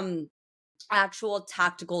some actual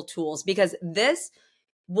tactical tools? Because this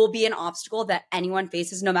will be an obstacle that anyone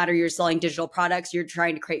faces, no matter you're selling digital products, you're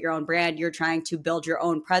trying to create your own brand, you're trying to build your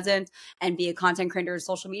own presence and be a content creator on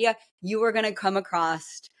social media. You are going to come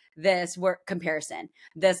across this work comparison,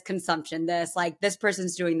 this consumption, this like this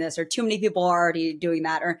person's doing this, or too many people are already doing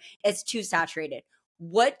that, or it's too saturated.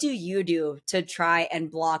 What do you do to try and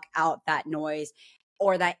block out that noise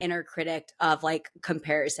or that inner critic of like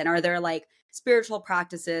comparison? Are there like spiritual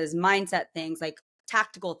practices, mindset things, like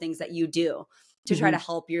tactical things that you do to try to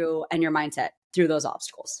help you and your mindset through those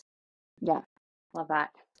obstacles? Yeah. Love that.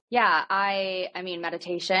 Yeah. I mean,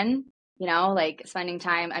 meditation, like spending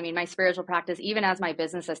time. I mean, my spiritual practice, even as my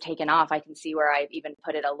business has taken off, I can see where I've even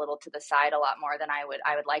put it a little to the side a lot more than I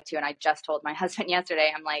would like to. And I just told my husband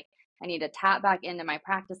yesterday, I'm like, I need to tap back into my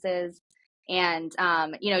practices and,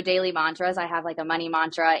 daily mantras. I have like a money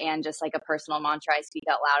mantra and just like a personal mantra. I speak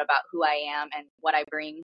out loud about who I am and what I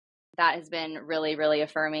bring. That has been really, really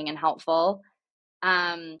affirming and helpful.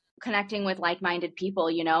 Connecting with like-minded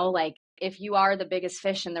people, like if you are the biggest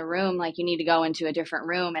fish in the room, like you need to go into a different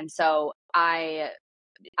room. And so I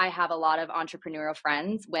have a lot of entrepreneurial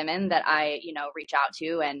friends, women that I, reach out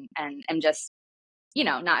to and just,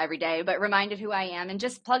 not every day, but reminded who I am and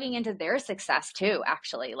just plugging into their success too,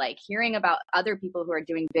 actually. Like hearing about other people who are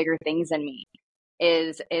doing bigger things than me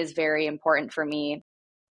is very important for me.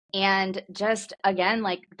 And just again,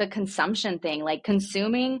 like the consumption thing, like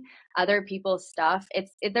consuming other people's stuff,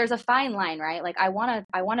 there's a fine line, right? Like I want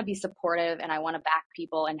to be supportive and I want to back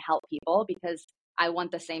people and help people because I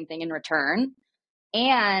want the same thing in return.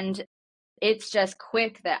 And it's just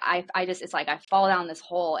quick that it's like I fall down this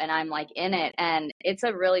hole and I'm like in it, and it's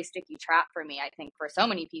a really sticky trap for me, I think, for so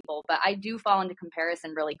many people. But I do fall into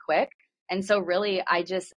comparison really quick, and so really I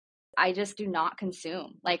just do not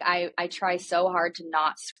consume. Like I try so hard to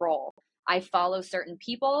not scroll. I follow certain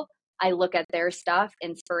people, I look at their stuff,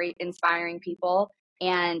 inspiring people,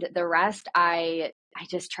 and the rest I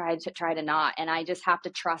just try to not, and I just have to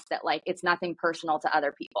trust that like it's nothing personal to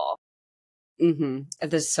other people.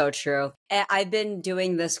 This is so true. I've been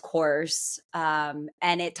doing this course, and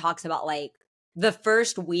it talks about like the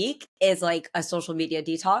first week is like a social media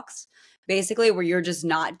detox, basically, where you're just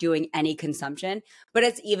not doing any consumption. But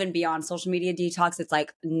it's even beyond social media detox. It's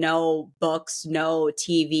like no books, no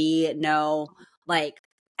TV, no like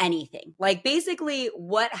anything. Like basically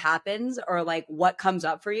what happens or like what comes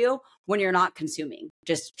up for you when you're not consuming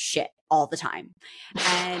just shit all the time.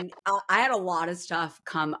 And I had a lot of stuff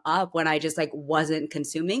come up when I just like wasn't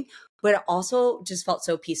consuming, but it also just felt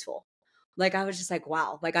so peaceful. Like I was just like,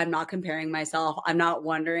 wow, like I'm not comparing myself. I'm not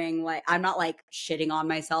wondering, like, I'm not like shitting on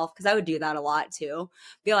myself because I would do that a lot too.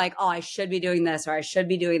 Be like, oh, I should be doing this or I should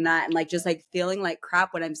be doing that. And like just like feeling like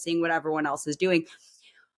crap when I'm seeing what everyone else is doing.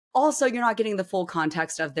 Also, you're not getting the full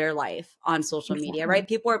context of their life on social media, right?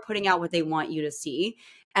 People are putting out what they want you to see.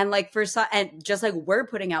 And like for some, and just like we're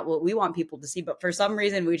putting out what we want people to see, but for some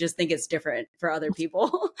reason we just think it's different for other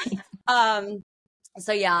people.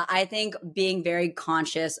 So yeah, I think being very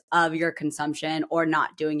conscious of your consumption or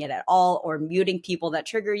not doing it at all or muting people that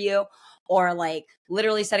trigger you or like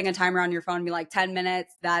literally setting a timer on your phone and be like 10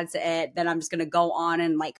 minutes, that's it. Then I'm just going to go on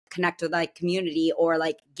and like connect with like community or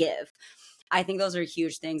like give. I think those are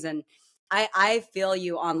huge things. And I feel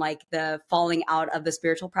you on like the falling out of the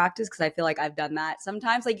spiritual practice because I feel like I've done that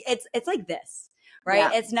sometimes. Like it's like this, right?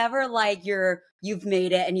 Yeah. It's never like you've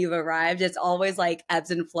made it and you've arrived. It's always like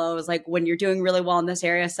ebbs and flows. Like when you're doing really well in this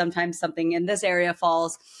area, sometimes something in this area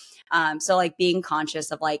falls. So like being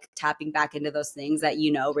conscious of like tapping back into those things that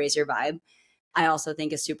raise your vibe, I also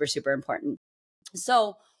think is super, super important.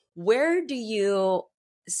 So where do you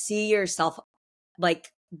see yourself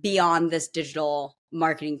like beyond this digital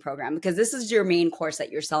marketing program? Because this is your main course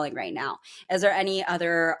that you're selling right now. Is there any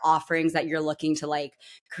other offerings that you're looking to like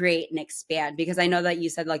create and expand? Because I know that you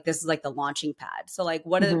said like this is like the launching pad. So like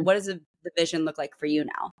what does the vision look like for you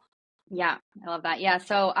now? Yeah, I love that. Yeah.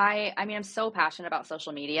 So I mean, I'm so passionate about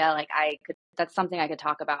social media. Like that's something I could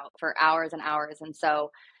talk about for hours and hours. And so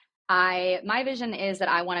my vision is that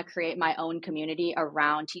I want to create my own community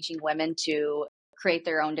around teaching women to create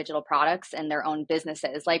their own digital products and their own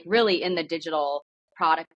businesses, like really in the digital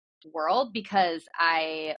product world, because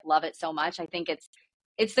I love it so much. I think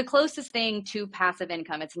it's the closest thing to passive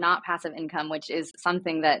income. It's not passive income, which is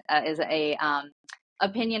something that is a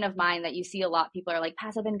opinion of mine that you see a lot. People are like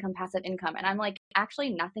passive income. And I'm like,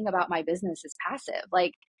 actually nothing about my business is passive.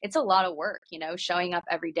 Like it's a lot of work, showing up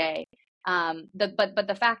every day. But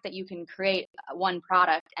the fact that you can create one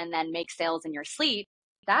product and then make sales in your sleep,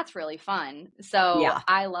 that's really fun. So yeah.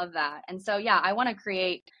 I love that. And so, yeah, I want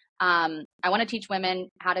to teach women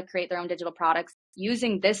how to create their own digital products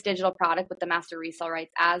using this digital product with the master resale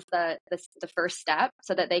rights as the first step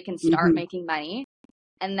so that they can start making money,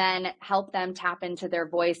 and then help them tap into their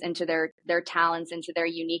voice, into their talents, into their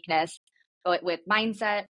uniqueness, but with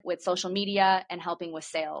mindset, with social media, and helping with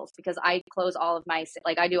sales, because I close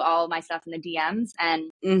I do all of my stuff in the DMs,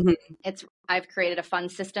 and I've created a fun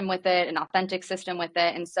system with it, an authentic system with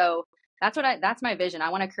it. And so that's my vision. I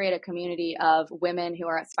want to create a community of women who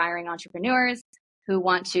are aspiring entrepreneurs who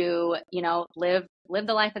want to, live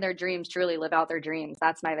the life of their dreams, truly live out their dreams.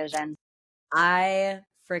 That's my vision. I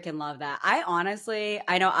freaking love that.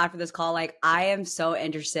 I know after this call, like I am so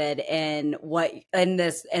interested in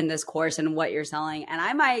this course and what you're selling. And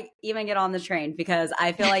I might even get on the train because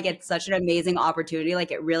I feel like it's such an amazing opportunity.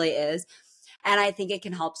 Like it really is. And I think it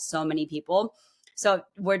can help so many people. So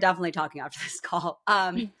we're definitely talking after this call.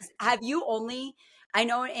 Have you only, I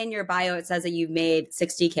know in your bio, it says that you've made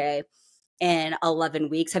 60K in 11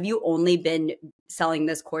 weeks. Have you only been selling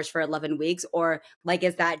this course for 11 weeks? Or like,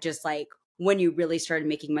 is that just like when you really started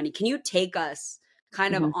making money? Can you take us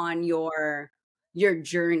kind of on your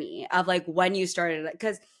journey of like when you started?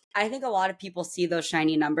 Because I think a lot of people see those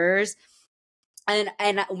shiny numbers. And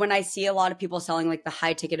when I see a lot of people selling like the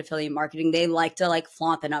high ticket affiliate marketing, they like to like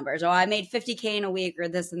flaunt the numbers. Oh, I made 50K in a week or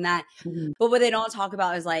this and that. But what they don't talk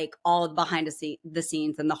about is like all behind the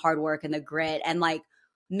scenes and the hard work and the grit and like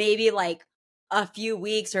maybe like a few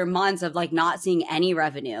weeks or months of like not seeing any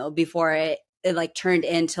revenue before it like turned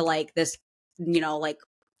into like this, like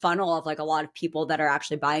funnel of like a lot of people that are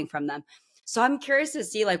actually buying from them. So I'm curious to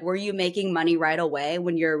see like, were you making money right away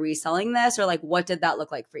when you're reselling this, or like what did that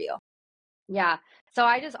look like for you? Yeah. So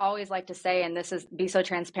I just always like to say, and this is be so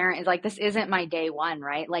transparent, is like, this isn't my day one,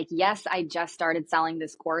 right? Like, yes, I just started selling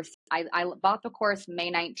this course. I bought the course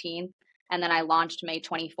May 19th and then I launched May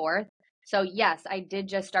 24th. So yes, I did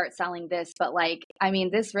just start selling this, but like, I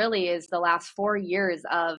mean, this really is the last 4 years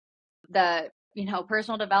of the,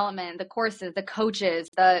 personal development, the courses, the coaches,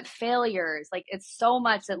 the failures. Like it's so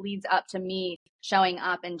much that leads up to me showing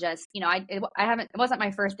up and just, it wasn't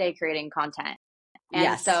my first day creating content. And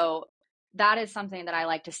Yes. so that is something that I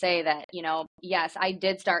like to say that, yes, I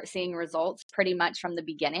did start seeing results pretty much from the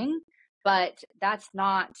beginning, but that's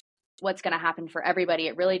not what's going to happen for everybody.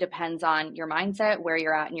 It really depends on your mindset, where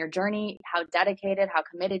you're at in your journey, how dedicated, how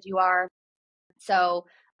committed you are. So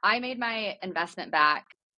I made my investment back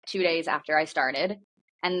 2 days after I started.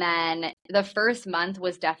 And then the first month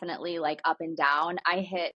was definitely like up and down. I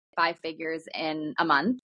hit 5 figures in a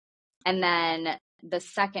month. And then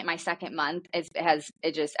my second month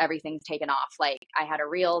everything's taken off. Like I had a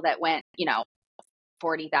reel that went,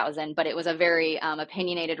 40,000, but it was a very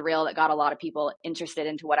opinionated reel that got a lot of people interested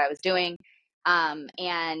into what I was doing. And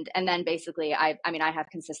then basically I have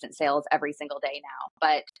consistent sales every single day now,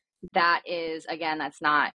 but that is, again, that's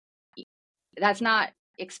not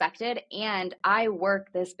expected. And I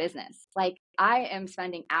work this business. Like I am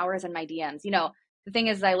spending hours in my DMs. The thing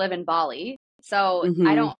is I live in Bali. So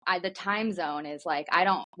the time zone is like,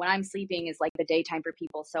 when I'm sleeping is like the daytime for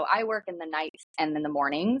people. So I work in the nights and in the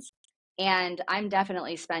mornings. And I'm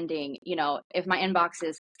definitely spending, if my inbox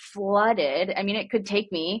is flooded, it could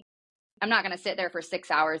take me, I'm not going to sit there for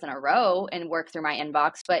 6 hours in a row and work through my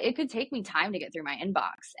inbox, but it could take me time to get through my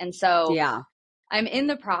inbox. And so Yeah. I'm in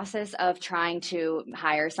the process of trying to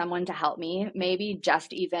hire someone to help me, maybe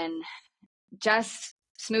just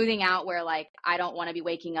smoothing out where like I don't want to be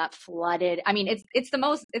waking up flooded. It's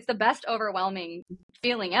the best overwhelming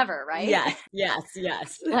feeling ever, right?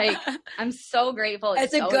 Yes. Like I'm so grateful. It's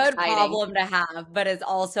It's a so good exciting. problem to have, but it's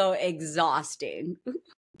also exhausting.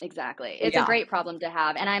 Exactly. It's a Yeah. great problem to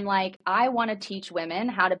have. And I'm like, I want to teach women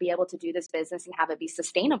how to be able to do this business and have it be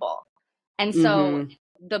sustainable. And so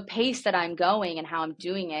the pace that I'm going and how I'm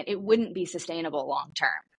doing it, it wouldn't be sustainable long term.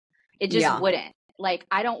 It just Yeah. wouldn't. Like,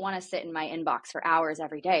 I don't want to sit in my inbox for hours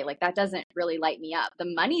every day. Like, that doesn't really light me up. The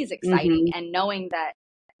money is exciting, and knowing that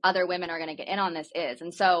other women are going to get in on this is.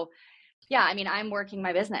 And so, yeah, I'm working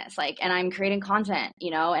my business, like, and I'm creating content,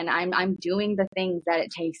 and I'm doing the things that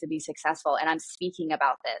it takes to be successful, and I'm speaking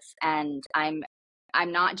about this, and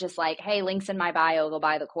I'm not just like, hey, links in my bio, go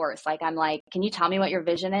buy the course. Like, I'm like, can you tell me what your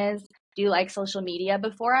vision is? Do you like social media?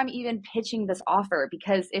 Before I'm even pitching this offer,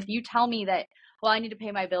 because if you tell me that, well, I need to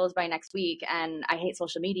pay my bills by next week and I hate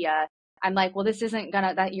social media, I'm like, well, this isn't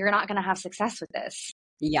that you're not gonna have success with this.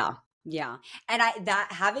 Yeah. And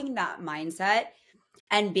having that mindset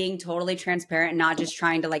and being totally transparent, not just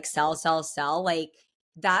trying to like sell, like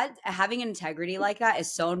that, having integrity like that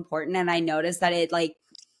is so important. And I noticed that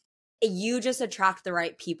you just attract the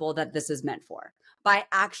right people that this is meant for by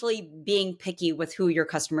actually being picky with who your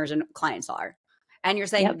customers and clients are. And you're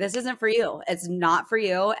saying, Yep. this isn't for you. It's not for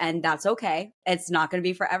you. And that's okay. It's not going to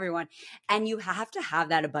be for everyone. And you have to have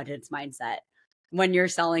that abundance mindset when you're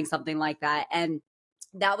selling something like that. And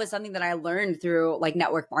that was something that I learned through like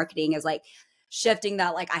network marketing, is like shifting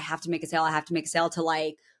that, like, I have to make a sale to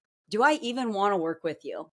like, do I even want to work with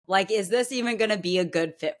you? Like, is this even going to be a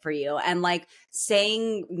good fit for you? And like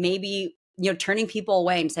saying, maybe, turning people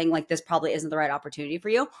away and saying like, this probably isn't the right opportunity for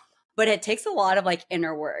you. But it takes a lot of like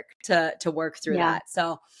inner work to work through Yeah. that.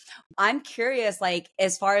 So I'm curious, like,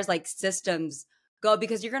 as far as like systems go,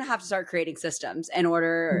 because you're going to have to start creating systems in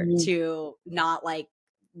order to not like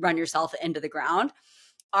run yourself into the ground.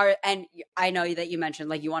 And I know that you mentioned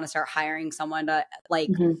like you want to start hiring someone to like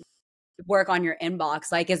work on your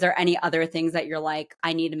inbox. Like, is there any other things that you're like,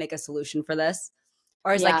 I need to make a solution for this?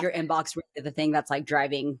 Or is like your inbox really the thing that's like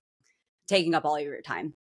taking up all of your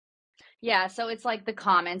time? Yeah, so it's like the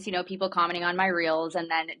comments, people commenting on my reels and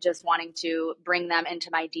then just wanting to bring them into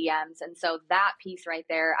my DMs. And so that piece right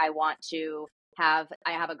there, I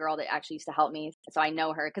have a girl that actually used to help me, so I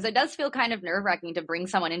know her, because it does feel kind of nerve-wracking to bring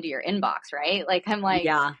someone into your inbox, right? Like, I'm like,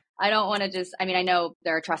 Yeah. I don't want to I know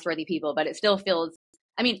there are trustworthy people, but it still feels,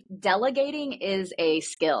 delegating is a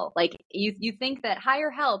skill. Like, you think that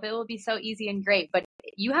hire help, it will be so easy and great, but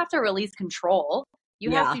you have to release control.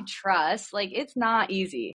 You have Yeah. to trust. Like, it's not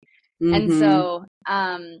easy. And Mm-hmm. so,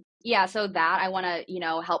 so that I want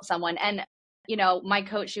to, help someone. And, my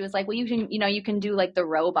coach, she was like, well, you can do like the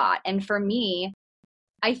robot. And for me,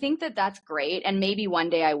 I think that that's great. And maybe one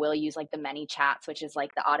day I will use like the many chats, which is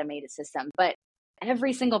like the automated system. But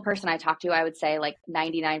every single person I talk to, I would say like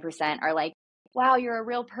 99% are like, wow, you're a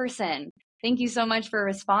real person. Thank you so much for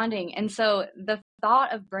responding. And so the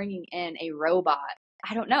thought of bringing in a robot,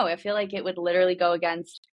 I don't know. I feel like it would literally go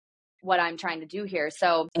against what I'm trying to do here.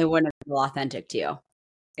 So It wouldn't feel authentic to you.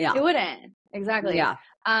 Yeah. it wouldn't. Exactly. Yeah.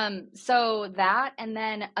 So that, and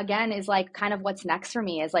then again, is like kind of what's next for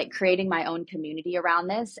me is like creating my own community around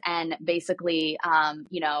this. And basically, I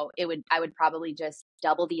would probably just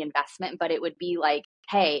double the investment, but it would be like,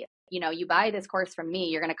 hey, you buy this course from me,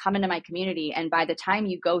 you're going to come into my community. And by the time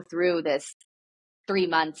you go through this 3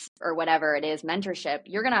 months or whatever it is, mentorship,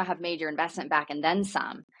 you're going to have made your investment back and then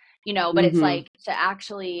some, but it's like to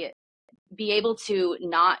actually be able to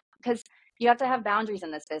not, because you have to have boundaries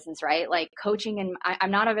in this business, right? Like coaching, and I'm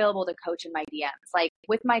not available to coach in my DMs. Like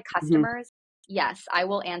with my customers, yes, I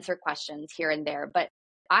will answer questions here and there, but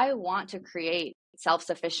I want to create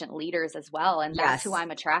self-sufficient leaders as well. And that's who Yes. I'm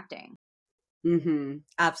attracting.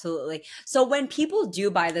 Absolutely. So when people do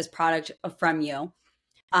buy this product from you,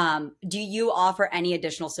 do you offer any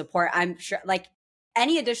additional support? I'm sure like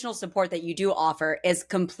any additional support that you do offer is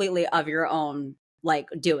completely of your own like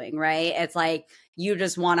doing, right? It's like you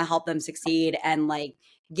just want to help them succeed and like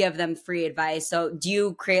give them free advice. So do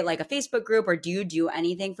you create like a Facebook group or do you do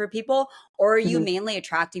anything for people? Or are you mainly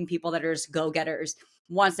attracting people that are just go-getters?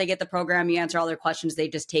 Once they get the program, you answer all their questions, they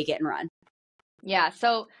just take it and run. Yeah.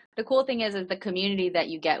 So the cool thing is the community that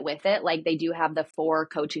you get with it. Like they do have the 4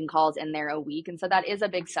 coaching calls in there a week. And so that is a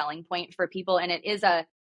big selling point for people. And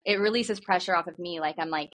it releases pressure off of me. Like I'm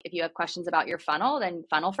like, if you have questions about your funnel, then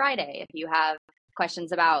Funnel Friday. If you have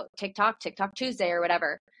questions about TikTok Tuesday or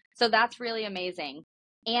whatever. So that's really amazing.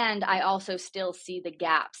 And I also still see the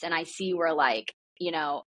gaps, and I see where like,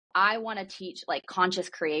 I want to teach like conscious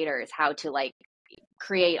creators how to like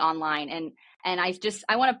create online, and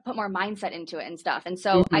I want to put more mindset into it and stuff. And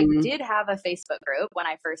so I did have a Facebook group when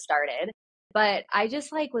I first started, but I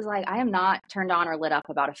just like was like, I am not turned on or lit up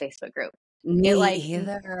about a Facebook group. Me It like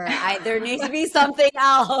either. There needs to be something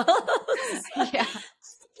else. Yeah.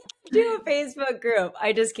 Do a Facebook group.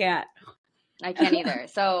 I just can't. I can't either.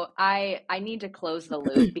 So I need to close the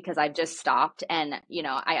loop because I've just stopped, and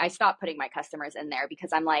I stopped putting my customers in there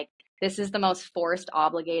because I'm like, this is the most forced,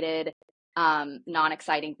 obligated,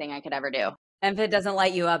 non-exciting thing I could ever do. And if it doesn't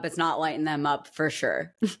light you up, it's not lighting them up for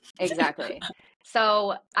sure. Exactly.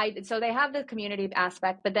 So they have the community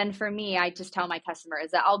aspect, but then for me, I just tell my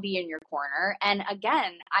customers that I'll be in your corner. And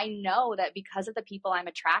again, I know that because of the people I'm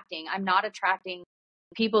attracting, I'm not attracting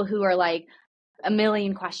people who are like a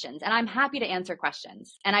million questions. And I'm happy to answer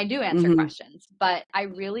questions, and I do answer questions, but I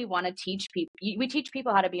really want to teach people. We teach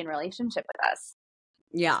people how to be in relationship with us.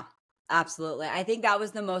 Yeah, absolutely. I think that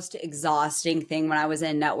was the most exhausting thing when I was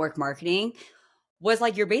in network marketing was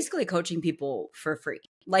like, you're basically coaching people for free.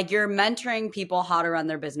 Like you're mentoring people how to run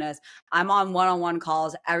their business. I'm on one-on-one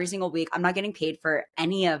calls every single week. I'm not getting paid for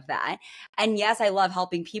any of that. And yes, I love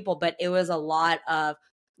helping people, but it was a lot of,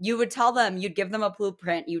 you would tell them, you'd give them a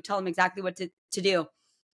blueprint, you tell them exactly what to do,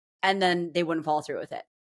 and then they wouldn't follow through with it.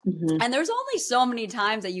 And there's only so many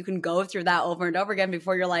times that you can go through that over and over again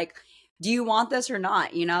before you're like, do you want this or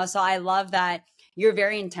not? So I love that you're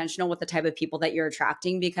very intentional with the type of people that you're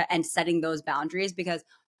attracting and setting those boundaries, because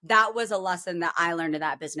that was a lesson that I learned in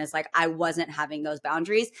that business. Like I wasn't having those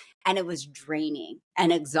boundaries and it was draining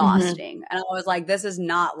and exhausting. And I was like, this is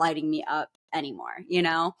not lighting me up anymore,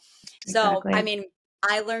 So, Exactly. I mean,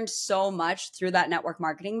 I learned so much through that network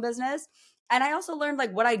marketing business. And I also learned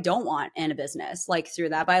like what I don't want in a business, like through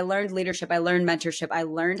that. But I learned leadership, I learned mentorship, I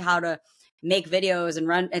learned how to make videos and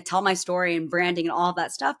run and tell my story and branding and all of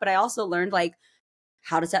that stuff. But I also learned like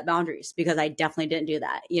how to set boundaries, because I definitely didn't do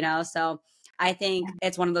that, So I think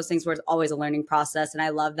it's one of those things where it's always a learning process. And I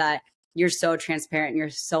love that you're so transparent and you're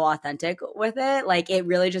so authentic with it. Like it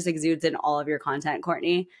really just exudes in all of your content,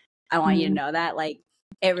 Courtney. I want you to know that. Like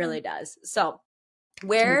it really does. So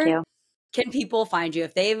where can people find you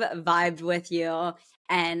if they've vibed with you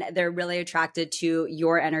and they're really attracted to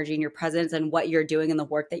your energy and your presence and what you're doing and the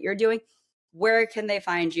work that you're doing? Where can they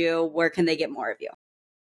find you? Where can they get more of you?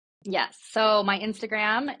 Yes. So my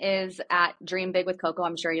Instagram is at Dream Big with Coco.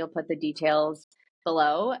 I'm sure you'll put the details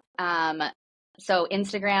below. So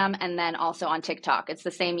Instagram and then also on TikTok. It's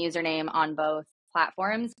the same username on both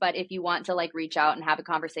platforms. But if you want to like reach out and have a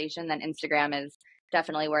conversation, then Instagram is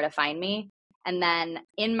definitely where to find me. And then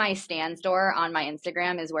in my Stan store on my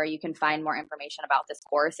Instagram is where you can find more information about this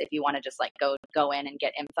course if you want to just like go in and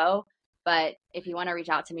get info. But if you want to reach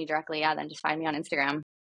out to me directly, then just find me on Instagram.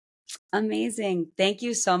 Amazing. Thank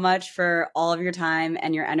you so much for all of your time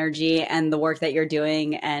and your energy and the work that you're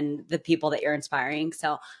doing and the people that you're inspiring.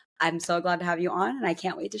 So I'm so glad to have you on and I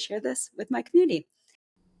can't wait to share this with my community.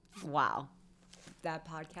 Wow. That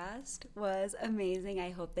podcast was amazing.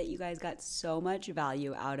 I hope that you guys got so much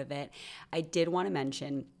value out of it. I did want to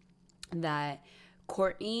mention that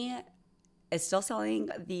Courtney is still selling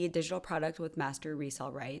the digital product with master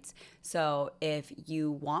resale rights. So if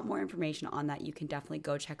you want more information on that, you can definitely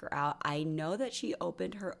go check her out. I know that she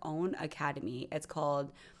opened her own academy. It's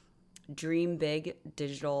called Dream Big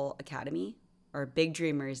Digital Academy or Big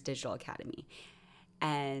Dreamers Digital Academy.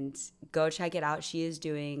 And go check it out. She is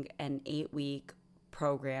doing an 8-week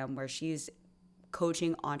program where she's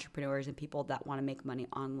coaching entrepreneurs and people that want to make money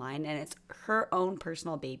online. And it's her own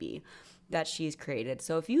personal baby that she's created.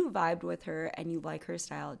 So if you vibed with her and you like her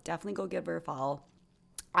style, definitely go give her a follow.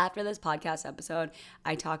 After this podcast episode,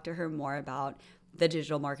 I talked to her more about the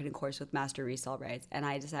digital marketing course with master resale rights, and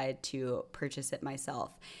I decided to purchase it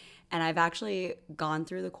myself. And I've actually gone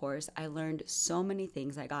through the course. I learned so many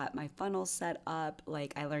things. I got my funnel set up.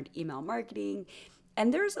 Like I learned email marketing.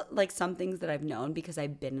 And there's like some things that I've known because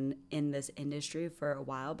I've been in this industry for a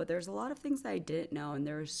while, but there's a lot of things that I didn't know and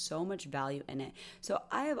there is so much value in it. So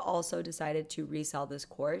I have also decided to resell this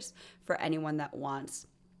course for anyone that wants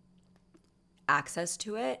access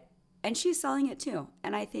to it. And she's selling it too.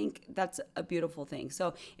 And I think that's a beautiful thing.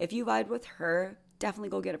 So if you vibe with her, definitely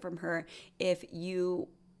go get it from her. If you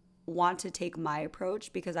want to take my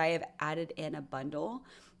approach, because I have added in a bundle.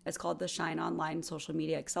 It's called the Shine Online Social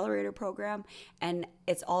Media Accelerator Program, and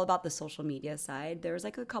it's all about the social media side. There's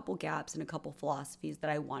like a couple gaps and a couple philosophies that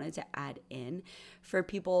I wanted to add in for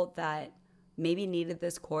people that maybe needed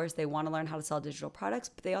this course. They want to learn how to sell digital products,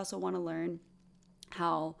 but they also want to learn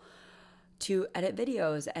how to edit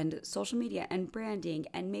videos and social media and branding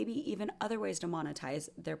and maybe even other ways to monetize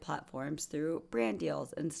their platforms through brand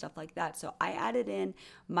deals and stuff like that. So I added in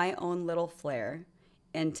my own little flair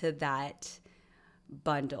into that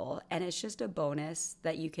bundle, and it's just a bonus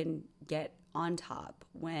that you can get on top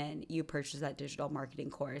when you purchase that digital marketing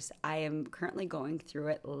course. I am currently going through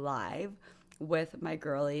it live with my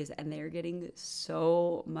girlies, and they're getting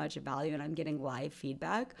so much value, and I'm getting live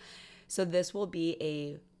feedback. So this will be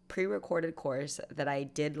a pre-recorded course that I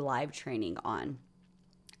did live training on,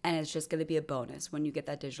 and it's just going to be a bonus when you get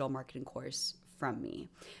that digital marketing course from me.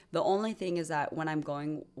 The only thing is that when I'm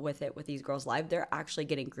going with it with these girls live, they're actually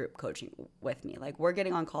getting group coaching with me. Like we're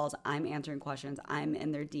getting on calls, I'm answering questions, I'm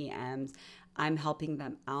in their DMs, I'm helping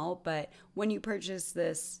them out. But when you purchase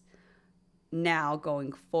this now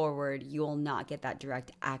going forward, you will not get that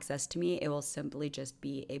direct access to me. It will simply just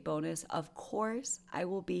be a bonus. Of course, I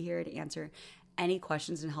will be here to answer any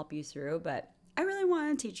questions and help you through, but I really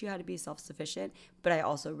want to teach you how to be self-sufficient, but I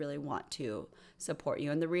also really want to support you.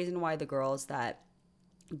 And the reason why the girls that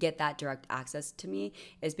get that direct access to me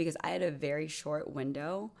is because I had a very short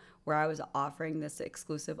window where I was offering this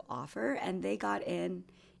exclusive offer, and they got in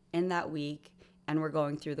that week and we're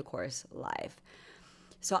going through the course live.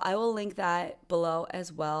 So I will link that below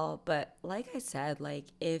as well. But like I said, like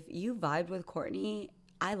if you vibed with Courtney,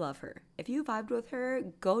 I love her. If you vibed with her,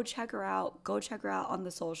 go check her out. Go check her out on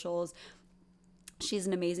the socials. She's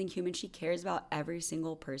an amazing human. She cares about every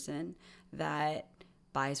single person that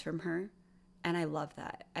buys from her. And I love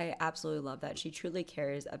that. I absolutely love that. She truly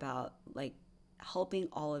cares about like helping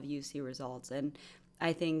all of you see results. And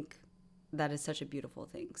I think that is such a beautiful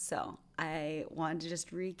thing. So I wanted to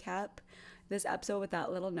just recap this episode with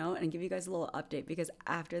that little note and give you guys a little update, because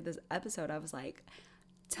after this episode, I was like,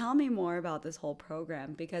 tell me more about this whole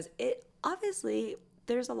program, because it obviously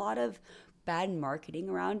there's a lot of bad marketing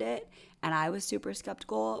around it, and I was super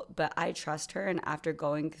skeptical, but I trust her. And after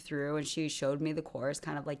going through and she showed me the course,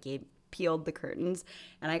 kind of like gave peeled the curtains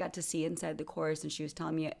and I got to see inside the course, and she was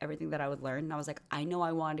telling me everything that I would learn. And I was like, I know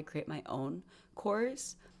I wanted to create my own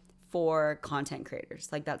course for content creators.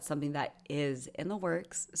 Like that's something that is in the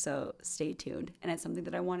works. So stay tuned. And it's something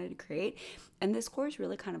that I wanted to create. And this course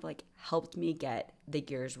really kind of like helped me get the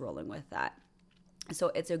gears rolling with that. So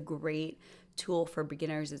it's a great tool for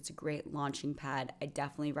beginners. It's a great launching pad. I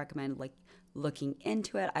definitely recommend like looking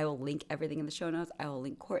into it. I will link everything in the show notes. I will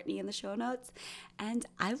link Courtney in the show notes. And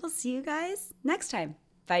I will see you guys next time.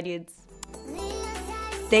 Bye, dudes.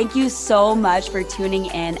 Thank you so much for tuning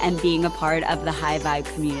in and being a part of the High Vibe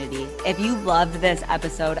community. If you loved this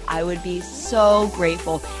episode, I would be so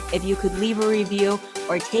grateful if you could leave a review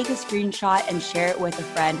or take a screenshot and share it with a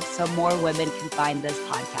friend so more women can find this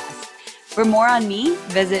podcast. For more on me,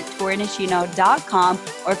 visit torinishino.com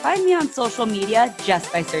or find me on social media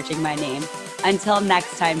just by searching my name. Until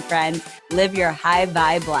next time, friends, live your high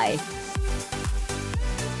vibe life.